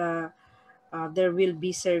that there will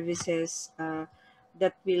be services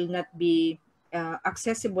that will not be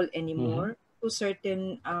accessible anymore to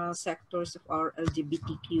certain sectors of our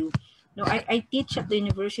LGBTQ. Now, I teach at the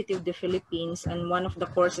University of the Philippines, and one of the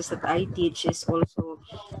courses that I teach is also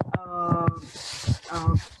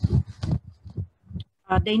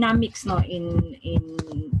dynamics in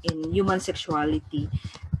human sexuality.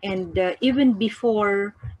 And even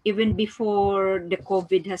before the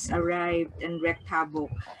COVID has arrived and wreaked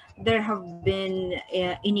havoc, there have been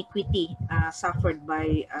inequity suffered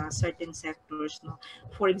by certain sectors. No?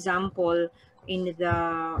 For example, in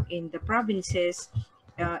the provinces,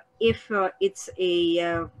 if it's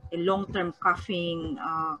a long-term coughing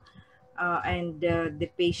and the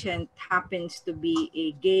patient happens to be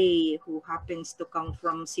a gay who happens to come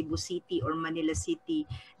from Cebu City or Manila City,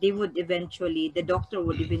 the doctor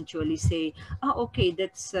would eventually say, okay,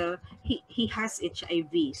 that's he has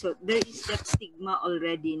HIV. So there is that stigma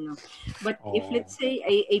already. No? But if, let's say,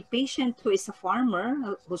 a patient who is a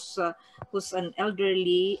farmer, who's an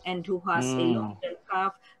elderly and who has a long-term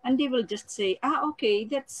cough, and they will just say, okay,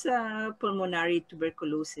 that's pulmonary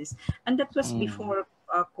tuberculosis. And that was before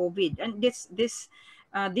COVID. And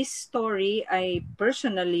this story, I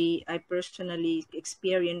personally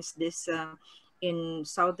experienced this in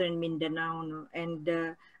southern Mindanao, no?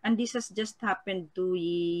 And this has just happened 2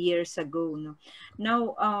 years ago. No?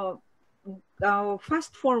 Now,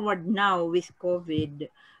 fast forward now with COVID,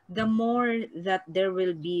 the more that there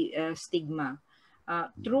will be stigma.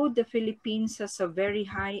 Through the Philippines has a very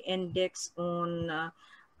high index on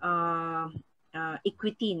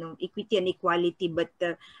equity and equality, but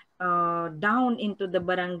down into the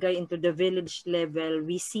barangay, into the village level,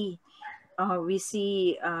 we see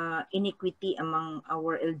inequity among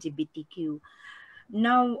our LGBTQ.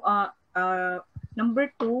 Now,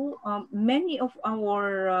 number two, many of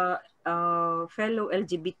our fellow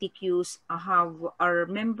LGBTQs are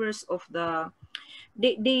members of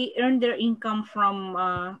they earn their income from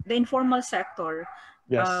the informal sector.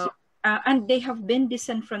 Yes. And they have been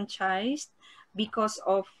disenfranchised because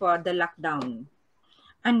of the lockdown.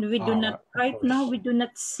 And we do not, right now, we do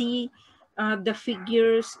not see the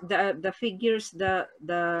figures,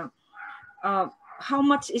 how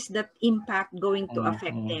much is that impact going to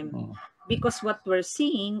affect them? Because what we're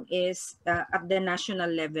seeing is at the national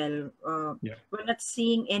level, we're not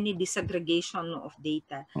seeing any disaggregation of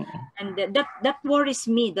data. And that worries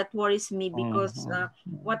me. That worries me because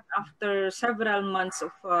what after several months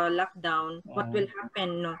of lockdown, what will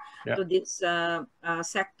happen to these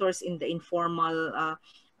sectors in the informal,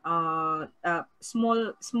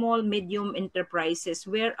 small, medium enterprises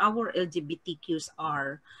where our LGBTQs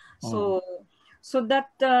are. So that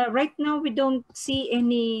right now we don't see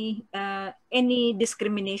any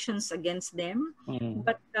discriminations against them,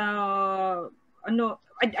 but no,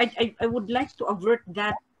 I would like to avert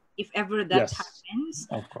that if ever that happens.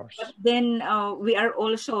 Of course. But then we are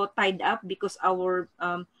also tied up because our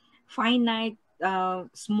finite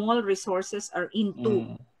small resources are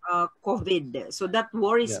into COVID. So that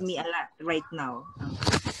worries me a lot right now.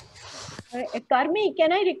 Carmi,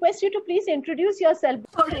 can I request you to please introduce yourself?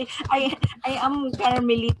 Sorry, I am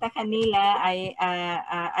Carmelita Canila.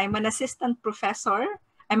 I'm an assistant professor.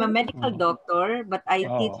 I'm a medical doctor, but I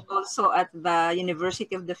teach also at the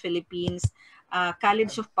University of the Philippines,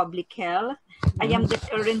 College of Public Health. I am the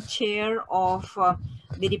current chair of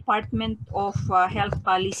the Department of Health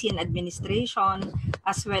Policy and Administration,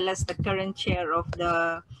 as well as the current chair of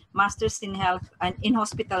the Masters in Health and in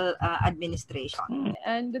Hospital Administration.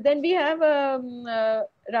 And then we have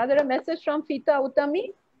rather a message from Fita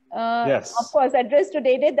Utami. Of course, addressed to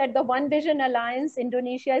Dédé that the One Vision Alliance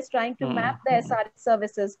Indonesia is trying to map the SRH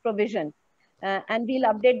services provision, and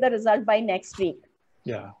we'll update the result by next week.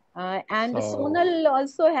 And Sonal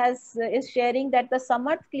also is sharing that the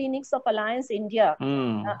Samarth clinics of Alliance India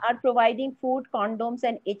are providing food, condoms,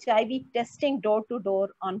 and HIV testing door to door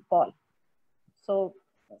on call. So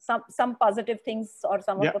some positive things, or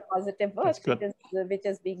some of the positive work which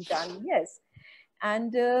is being done. Yes.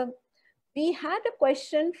 And we had a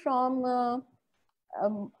question from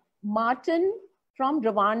Martin from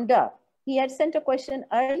Rwanda. He had sent a question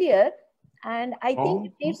earlier, and I think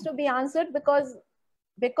it needs to be answered because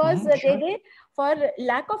Dédé, for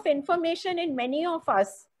lack of information in many of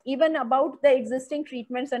us, even about the existing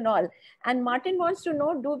treatments and all. And Martin wants to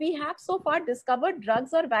know, do we have so far discovered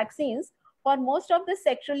drugs or vaccines for most of the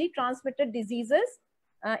sexually transmitted diseases,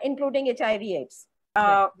 including HIV/AIDS?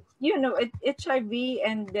 You know, HIV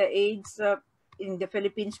and AIDS in the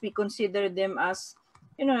Philippines, we consider them as,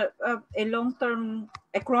 you know, a long-term,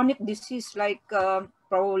 a chronic disease like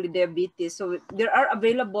probably diabetes. So there are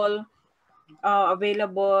available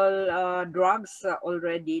drugs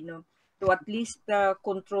already, you know, to at least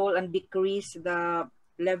control and decrease the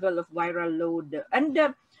level of viral load, and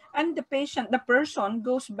the person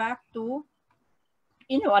goes back to,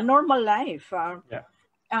 you know, a normal life.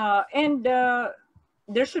 And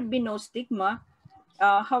there should be no stigma.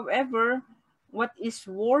 However, what is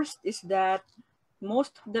worst is that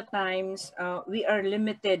most of the times we are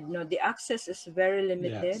limited. No, the access is very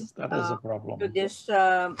limited. Yes, that is a problem. To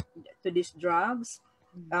these drugs.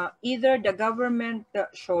 Either the government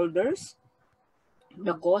shoulders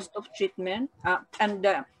the cost of treatment, and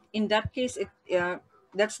in that case,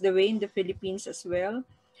 that's the way in the Philippines as well.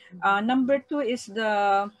 Number two is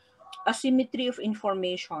the asymmetry of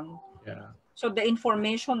information. So the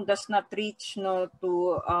information does not reach, you know,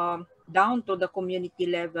 to down to the community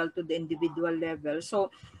level, to the individual level.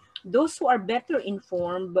 So those who are better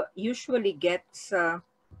informed usually gets the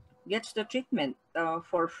treatment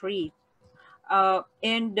for free.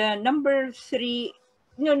 And number three,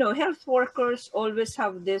 health workers always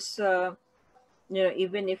have this,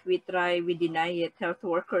 even if we try, we deny it, health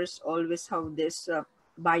workers always have this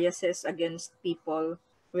biases against people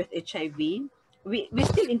with HIV. We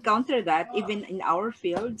still encounter that even in our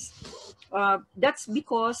fields. That's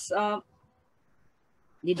because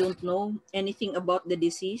they don't know anything about the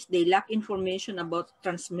disease. They lack information about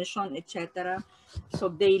transmission, etc. So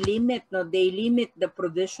they limit the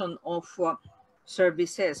provision of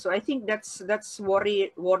services. So I think that's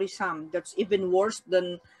worrisome. That's even worse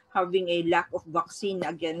than having a lack of vaccine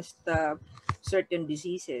against certain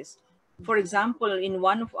diseases. For example, in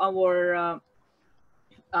one of our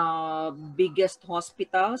biggest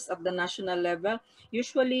hospitals at the national level,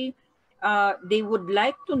 usually they would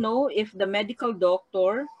like to know if the medical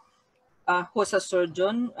doctor, who's a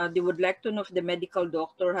surgeon, they would like to know if the medical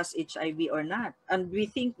doctor has HIV or not. And we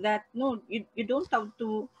think that, no, you don't have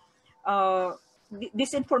to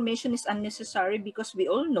this information is unnecessary because we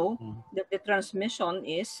all know that the transmission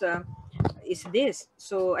is this.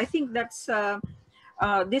 So I think that's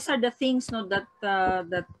these are the things that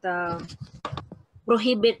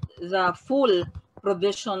prohibit the full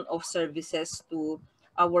provision of services to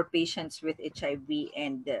our patients with HIV,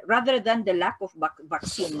 and rather than the lack of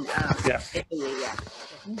vaccine. Anyway,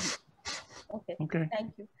 Okay,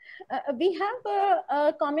 thank you. We have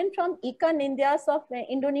a comment from Ika Nindyas of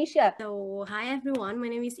Indonesia. So, hi everyone, my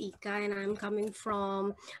name is Ika and I'm coming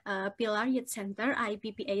from Pilar Youth Center,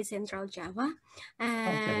 IPPA Central Java.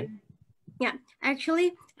 And yeah,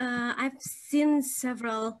 actually, I've seen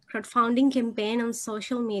several crowdfunding campaigns on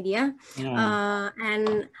social media,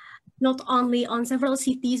 and not only on several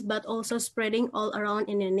cities, but also spreading all around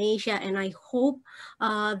Indonesia. And I hope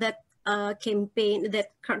that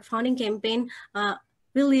crowdfunding campaign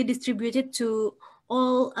really distributed to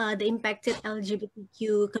all the impacted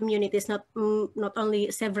LGBTQ communities, not only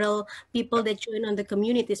several people that join on the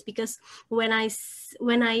communities. Because when I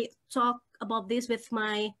talk about this with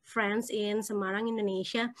my friends in Semarang,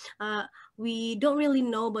 Indonesia, we don't really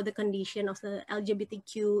know about the condition of the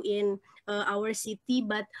LGBTQ in our city,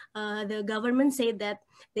 but the government said that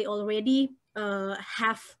they already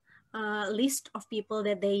have a list of people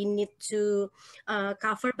that they need to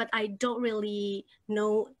cover, but I don't really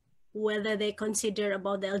know whether they consider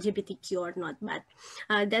about the LGBTQ or not. But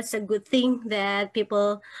that's a good thing that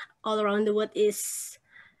people all around the world is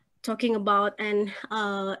talking about and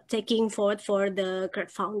taking forward for the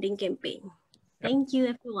crowdfunding campaign. Thank you,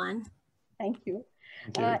 everyone. Thank you.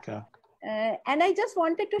 Thank you, Ika. And I just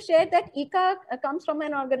wanted to share that Ika comes from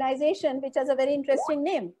an organization which has a very interesting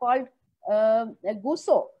name called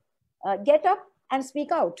GUSO, Get Up and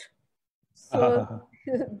Speak Out. So,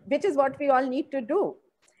 which is what we all need to do.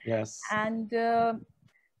 Yes. And Dédé,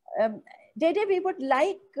 we would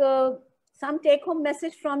like some take-home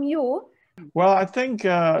message from you. Well, I think,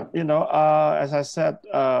 as I said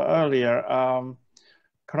earlier,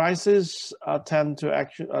 crises tend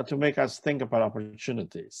to make us think about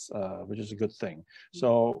opportunities, which is a good thing.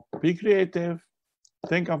 So be creative,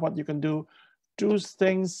 think of what you can do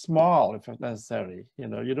things small if necessary.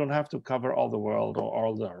 You don't have to cover all the world or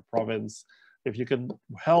all the province. If you can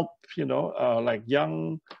help, like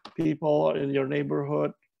young people in your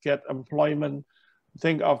neighborhood get employment,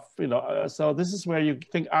 think of, so this is where you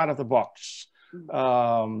think out of the box.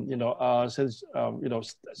 Since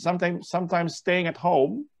sometimes staying at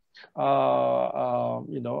home,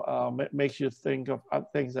 makes you think of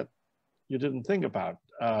things that you didn't think about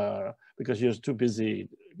because you're too busy,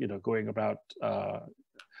 going about.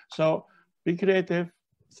 So be creative,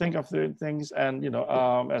 think of doing things, and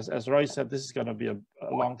as Roy said, this is going to be a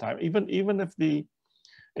long time. Even if the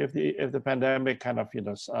pandemic kind of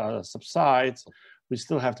subsides, we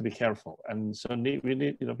still have to be careful, and so we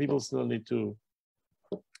need people still need to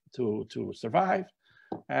survive.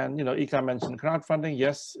 And Ika mentioned crowdfunding.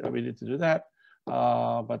 Yes, we need to do that,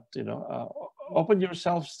 but open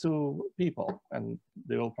yourselves to people, and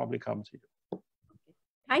they will probably come to you.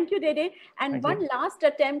 Thank you, Dédé. And one last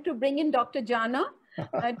attempt to bring in Dr. Jana.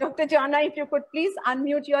 Dr. Jana, if you could please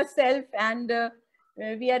unmute yourself, and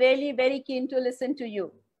we are really very keen to listen to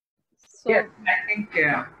you. So, yes, I think.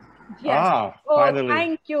 Yes. Finally.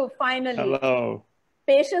 Thank you. Finally. Hello.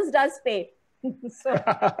 Patience does pay. So.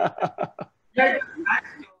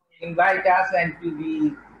 Invite us and to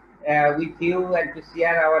be with you and to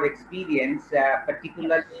share our experience,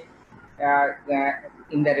 particularly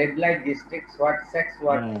in the red light districts, what sex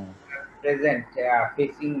work present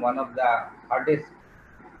facing one of the hardest,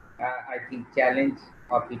 I think, challenge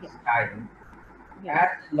of its time. As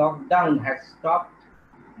lockdown has stopped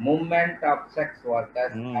movement of sex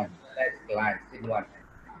workers as well as clients in one hand.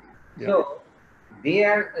 So they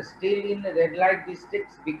are still in the red light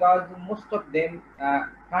districts because most of them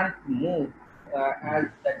can't move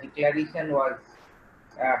as the declaration was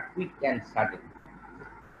quick and sudden.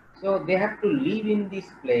 So they have to live in this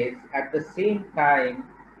place at the same time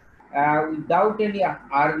without any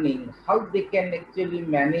earning. How they can actually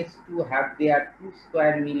manage to have their 2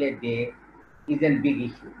 square meal a day is a big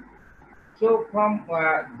issue. So from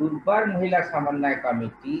Durbar Mahila Samanway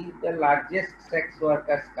Committee, the largest sex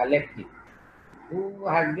workers collective, who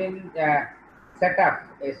has been set up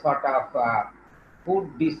a sort of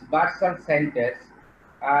food disbursal centers,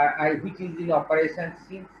 which is in operation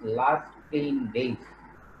since last 10 days.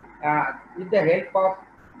 With the help of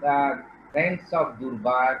friends of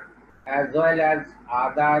Durbar, as well as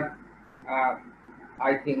other,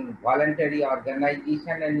 I think, voluntary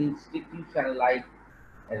organization and institution like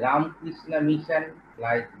Ram Krishna Mission,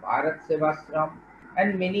 like Bharat Sevashram,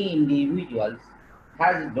 and many individuals,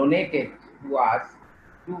 has donated to us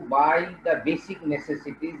to buy the basic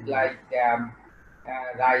necessities like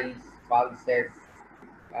rice, pulses,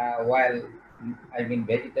 oil,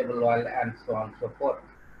 vegetable oil, and so on and so forth.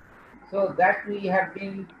 So that we have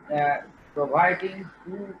been providing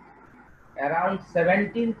to around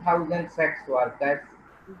 17,000 sex workers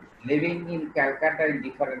living in Calcutta in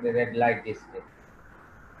different red light districts.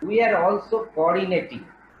 We are also coordinating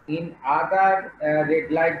in other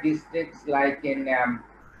red light districts like in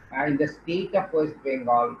the state of West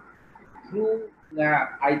Bengal through,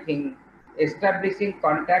 I think, establishing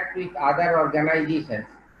contact with other organizations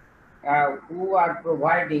who are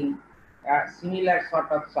providing similar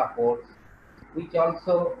sort of supports, which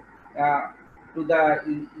also to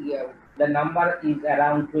the number is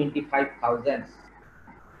around 25,000.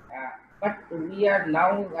 But we are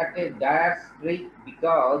now at a dire strait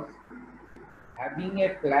because having a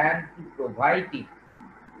plan to provide it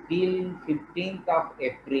till 15th of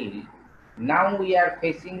April, now we are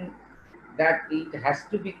facing that it has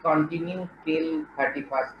to be continued till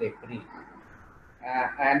 31st April.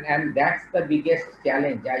 And that's the biggest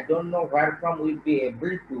challenge. I don't know where from we'll be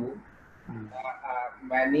able to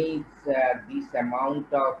manage this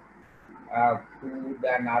amount of food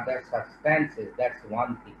and other substances. That's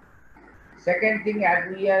one thing. Second thing,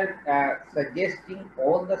 as we are suggesting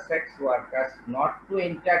all the sex workers not to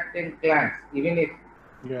entertain clans, even if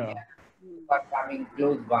they are coming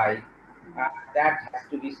close by, that has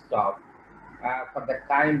to be stopped for the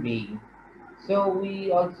time being. So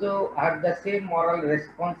we also have the same moral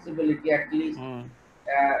responsibility, at least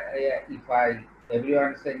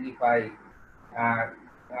everyone saying if I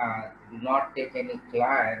do not take any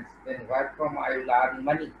clients, then where from I will earn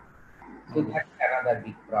money? So that's another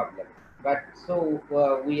big problem. But so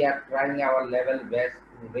we are trying our level best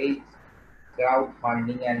to raise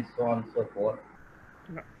crowdfunding and so on and so forth.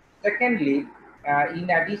 Secondly, in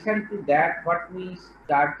addition to that, what we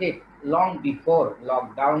started long before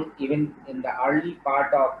lockdown, even in the early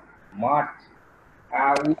part of March,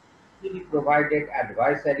 we actually provided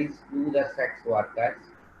advisories to the sex workers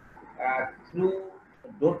through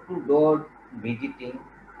door-to-door visiting,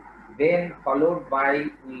 then followed by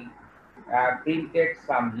we printed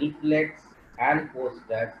some leaflets and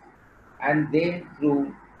posters, and then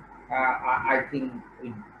through I think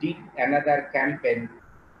we did another campaign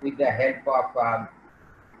with the help of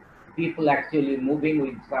people actually moving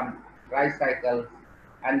with some tricycles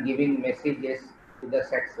and giving messages to the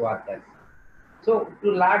sex workers. So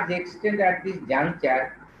to large extent at this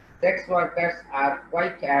juncture, sex workers are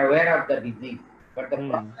quite aware of the disease. But the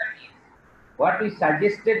problem is what we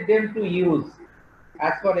suggested them to use,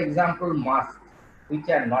 as for example, masks, which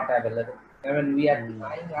are not available. I mean, we are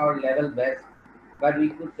trying our level best, but we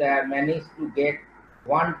could manage to get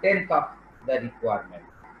 1/10 of the requirement.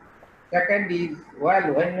 Second is,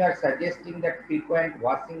 well, when you are suggesting that frequent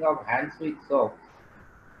washing of hands with soap,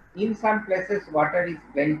 in some places water is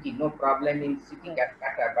plenty, no problem in sitting at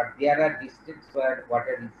Calcutta, but there are districts where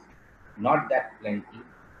water is not that plenty,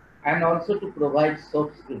 and also to provide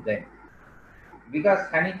soaps to them. Because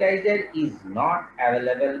sanitizer is not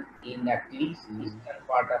available in at least eastern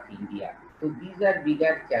part of India. So these are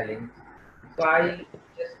bigger challenges. So I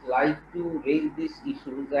just like to raise these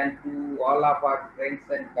issues and to all of our friends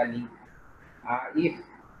and colleagues, if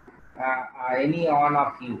any one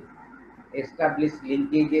of you establish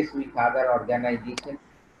linkages with other organizations,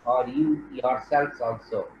 or you yourselves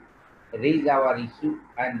also raise our issue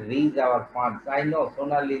and raise our funds. I know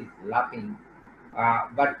Sonal is laughing,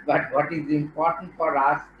 but what is important for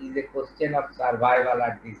us is a question of survival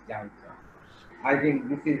at this juncture. I think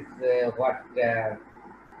this is what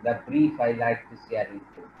the brief I like to share with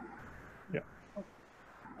you.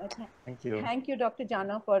 Okay. Thank you. Thank you, Dr.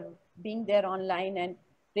 Jana, for being there online and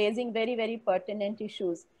raising very, very pertinent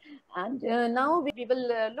issues. And now we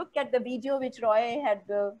will look at the video which Roy had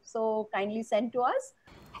so kindly sent to us.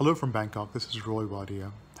 Hello from Bangkok, this is Roy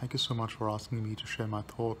Wadia. Thank you so much for asking me to share my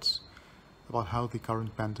thoughts about how the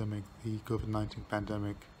current pandemic, the COVID-19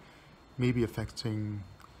 pandemic, may be affecting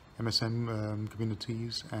MSM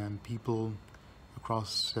communities and people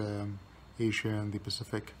across Asia and the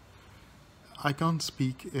Pacific. I can't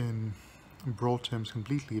speak in broad terms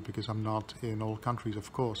completely because I'm not in all countries,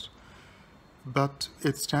 of course, but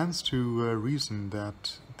it stands to reason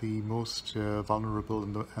that the most vulnerable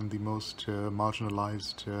and the most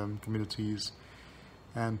marginalized communities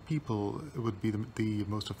and people would be the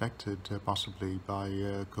most affected possibly by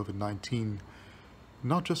COVID-19,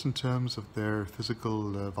 not just in terms of their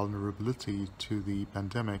physical vulnerability to the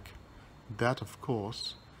pandemic, that of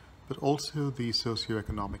course, but also the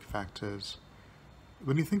socioeconomic factors.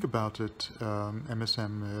 When you think about it,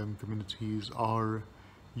 MSM communities are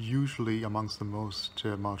usually amongst the most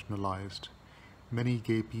marginalized. Many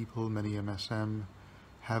gay people, many MSM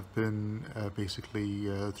have been basically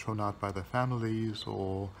thrown out by their families,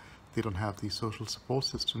 or they don't have the social support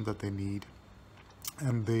system that they need,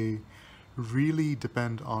 and they really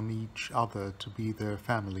depend on each other to be their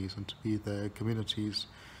families and to be their communities.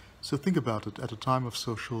 So think about it, at a time of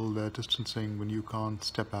social distancing, when you can't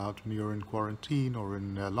step out, when you're in quarantine or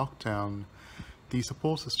in lockdown, the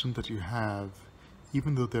support system that you have,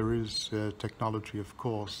 even though there is technology, of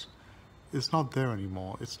course, is not there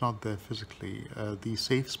anymore. It's not there physically. The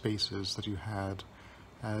safe spaces that you had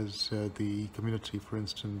as the community, for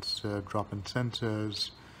instance, drop-in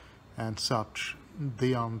centers and such,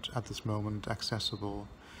 they aren't at this moment accessible.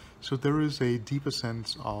 So there is a deeper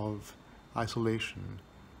sense of isolation.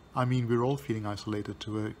 I mean, we're all feeling isolated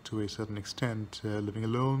to a certain extent, living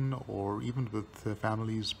alone, or even with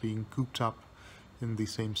families being cooped up in the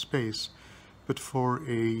same space. But for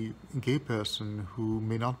a gay person who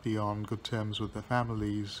may not be on good terms with their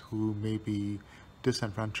families, who may be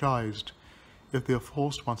disenfranchised, if they are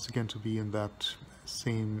forced once again to be in that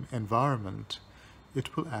same environment,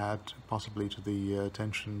 it will add possibly to the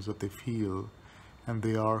tensions that they feel, and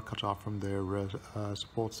they are cut off from their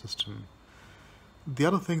support system. The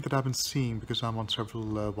other thing that I've been seeing, because I'm on several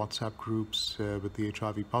WhatsApp groups with the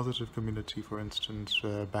HIV positive community, for instance,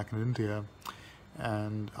 back in India,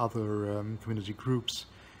 and other community groups,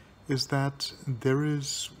 is that there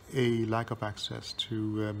is a lack of access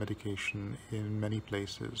to medication in many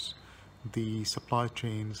places. The supply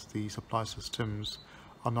chains, the supply systems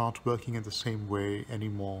are not working in the same way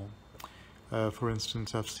anymore. For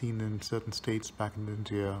instance, I've seen in certain states back in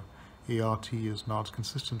India, ART is not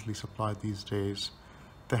consistently supplied these days.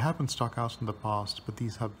 There have been stockouts in the past, but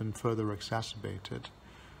these have been further exacerbated.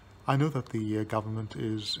 I know that the government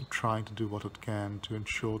is trying to do what it can to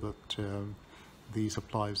ensure that the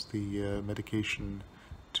supplies, the medication,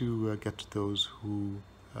 to get to those who,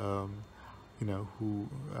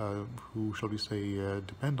 who shall we say,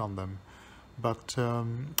 depend on them. But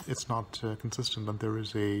it's not consistent, and there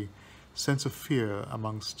is a sense of fear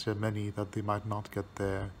amongst many that they might not get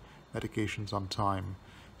their medications on time.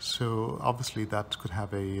 So obviously that could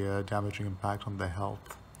have a damaging impact on their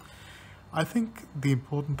health. I think the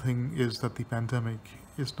important thing is that the pandemic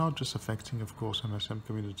is not just affecting, of course, MSM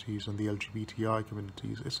communities and the LGBTI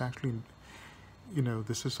communities. It's actually,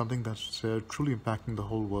 this is something that's truly impacting the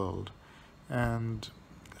whole world. And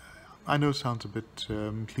I know it sounds a bit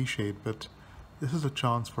cliched, but this is a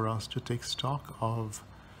chance for us to take stock of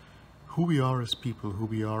who we are as people, who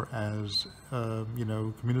we are as,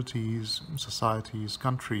 communities, societies,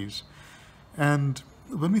 countries. And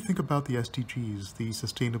when we think about the SDGs, the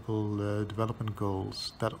Sustainable Development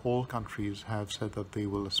Goals that all countries have said that they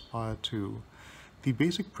will aspire to, the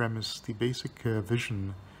basic premise, the basic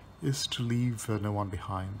vision is to leave no one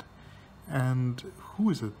behind. And who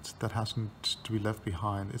is it that hasn't to be left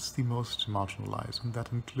behind? It's the most marginalized, and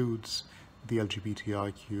that includes the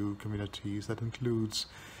LGBTIQ communities, that includes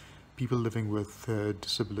people living with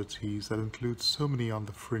disabilities, that includes so many on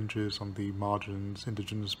the fringes, on the margins,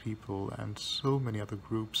 indigenous people, and so many other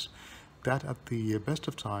groups that at the best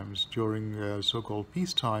of times, during so-called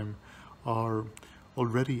peacetime, are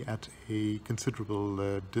already at a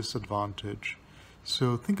considerable disadvantage.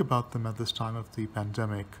 So think about them at this time of the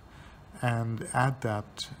pandemic and add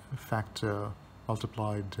that factor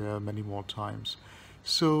multiplied many more times.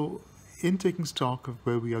 So in taking stock of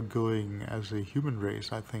where we are going as a human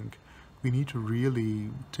race, I think we need to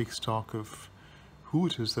really take stock of who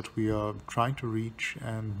it is that we are trying to reach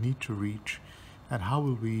and need to reach, and how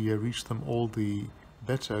will we reach them all the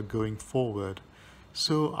better going forward.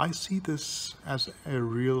 So I see this as a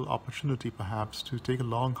real opportunity perhaps to take a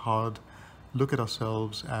long, hard look at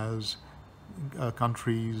ourselves as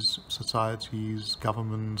countries, societies,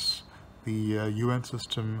 governments, the UN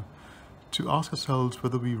system, to ask ourselves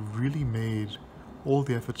whether we really made all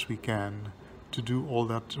the efforts we can to do all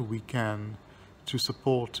that we can to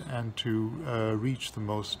support and to reach the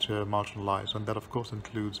most marginalized, and that of course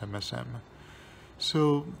includes MSM.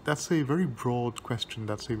 So that's a very broad question,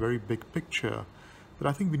 that's a very big picture, but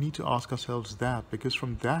I think we need to ask ourselves that, because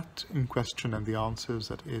from that in question and the answers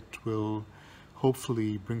that it will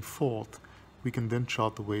hopefully bring forth, we can then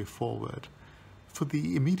chart the way forward. For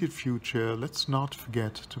the immediate future, let's not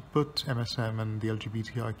forget to put MSM and the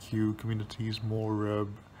LGBTIQ communities more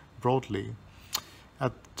broadly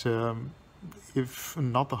at, if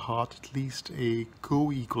not the heart, at least a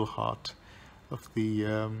co-equal heart of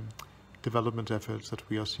the development efforts that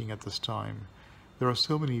we are seeing at this time. There are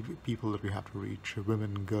so many people that we have to reach,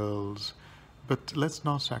 women, girls, But let's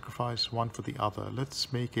not sacrifice one for the other.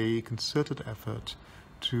 Let's make a concerted effort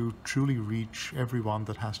to truly reach everyone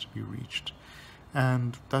that has to be reached.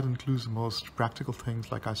 And that includes the most practical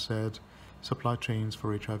things, like I said, supply chains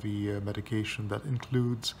for HIV medication. That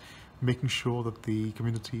includes making sure that the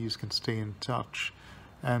communities can stay in touch.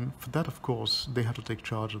 And for that, of course, they have to take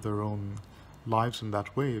charge of their own lives in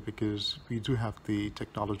that way, because we do have the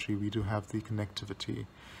technology, we do have the connectivity.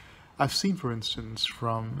 I've seen, for instance,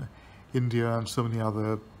 from India and so many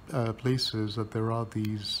other places, that there are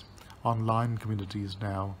these online communities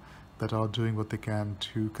now that are doing what they can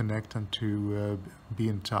to connect and to be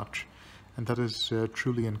in touch. And that is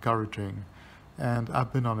truly encouraging. And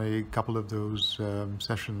I've been on a couple of those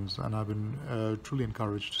sessions, and I've been truly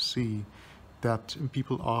encouraged to see that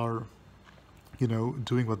people are, you know,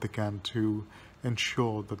 doing what they can to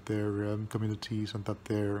ensure that their communities and that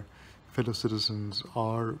their fellow citizens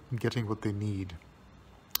are getting what they need,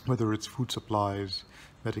 whether it's food supplies,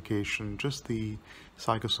 medication, just the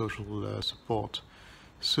psychosocial support.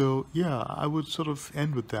 So yeah, I would sort of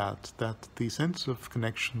end with that the sense of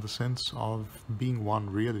connection, the sense of being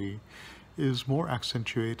one really, is more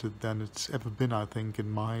accentuated than it's ever been, I think,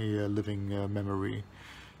 in my living memory.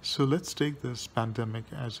 So let's take this pandemic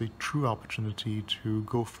as a true opportunity to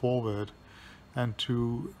go forward and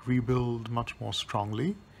to rebuild much more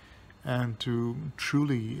strongly, and to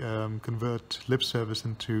truly convert lip service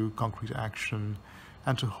into concrete action,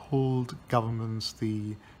 and to hold governments,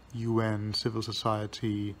 the UN, civil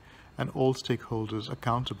society, and all stakeholders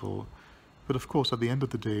accountable. But of course, at the end of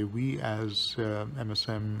the day, we as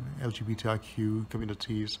MSM, LGBTIQ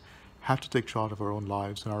communities have to take charge of our own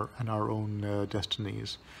lives and our own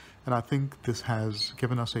destinies. And I think this has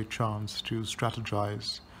given us a chance to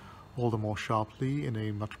strategize all the more sharply in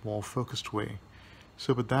a much more focused way.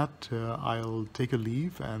 So with that, I'll take a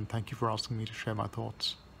leave, and thank you for asking me to share my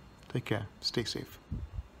thoughts. Take care. Stay safe.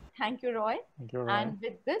 Thank you, Roy. Thank you, Roy. And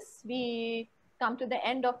with this, we come to the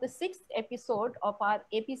end of the 6th episode of our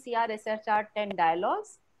APCR SRHR 10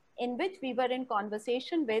 Dialogues, in which we were in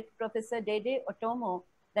conversation with Professor Dédé Oetomo,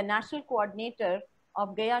 the National Coordinator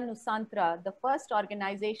of GAYA NUSANTARA, the first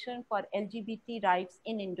organization for LGBT rights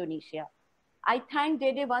in Indonesia. I thank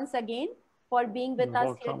Dédé once again for being with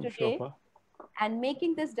us here today and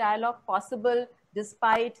making this dialogue possible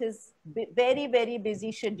despite his very, very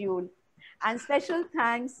busy schedule. And special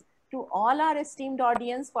thanks to all our esteemed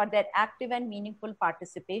audience for their active and meaningful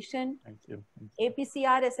participation. Thank you.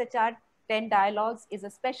 APCR SRHR 10 Dialogues is a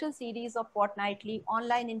special series of fortnightly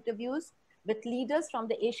online interviews with leaders from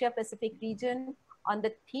the Asia-Pacific region on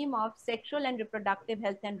the theme of sexual and reproductive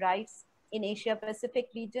health and rights in Asia-Pacific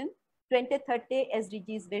region, 2030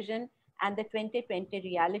 SDGs vision, and the 2020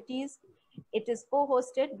 realities. It is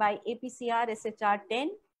co-hosted by APCR SRHR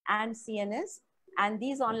 10 and CNS, and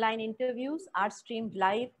these online interviews are streamed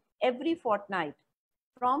live every fortnight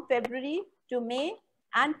from February to May,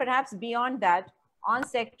 and perhaps beyond that, on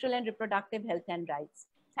sexual and reproductive health and rights.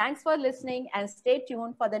 Thanks for listening, and stay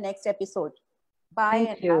tuned for the next episode. Bye.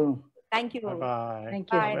 Thank you. Thank you. Bye-bye.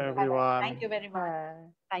 Thank you. Bye, everyone. Thank you very much.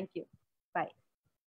 Thank you.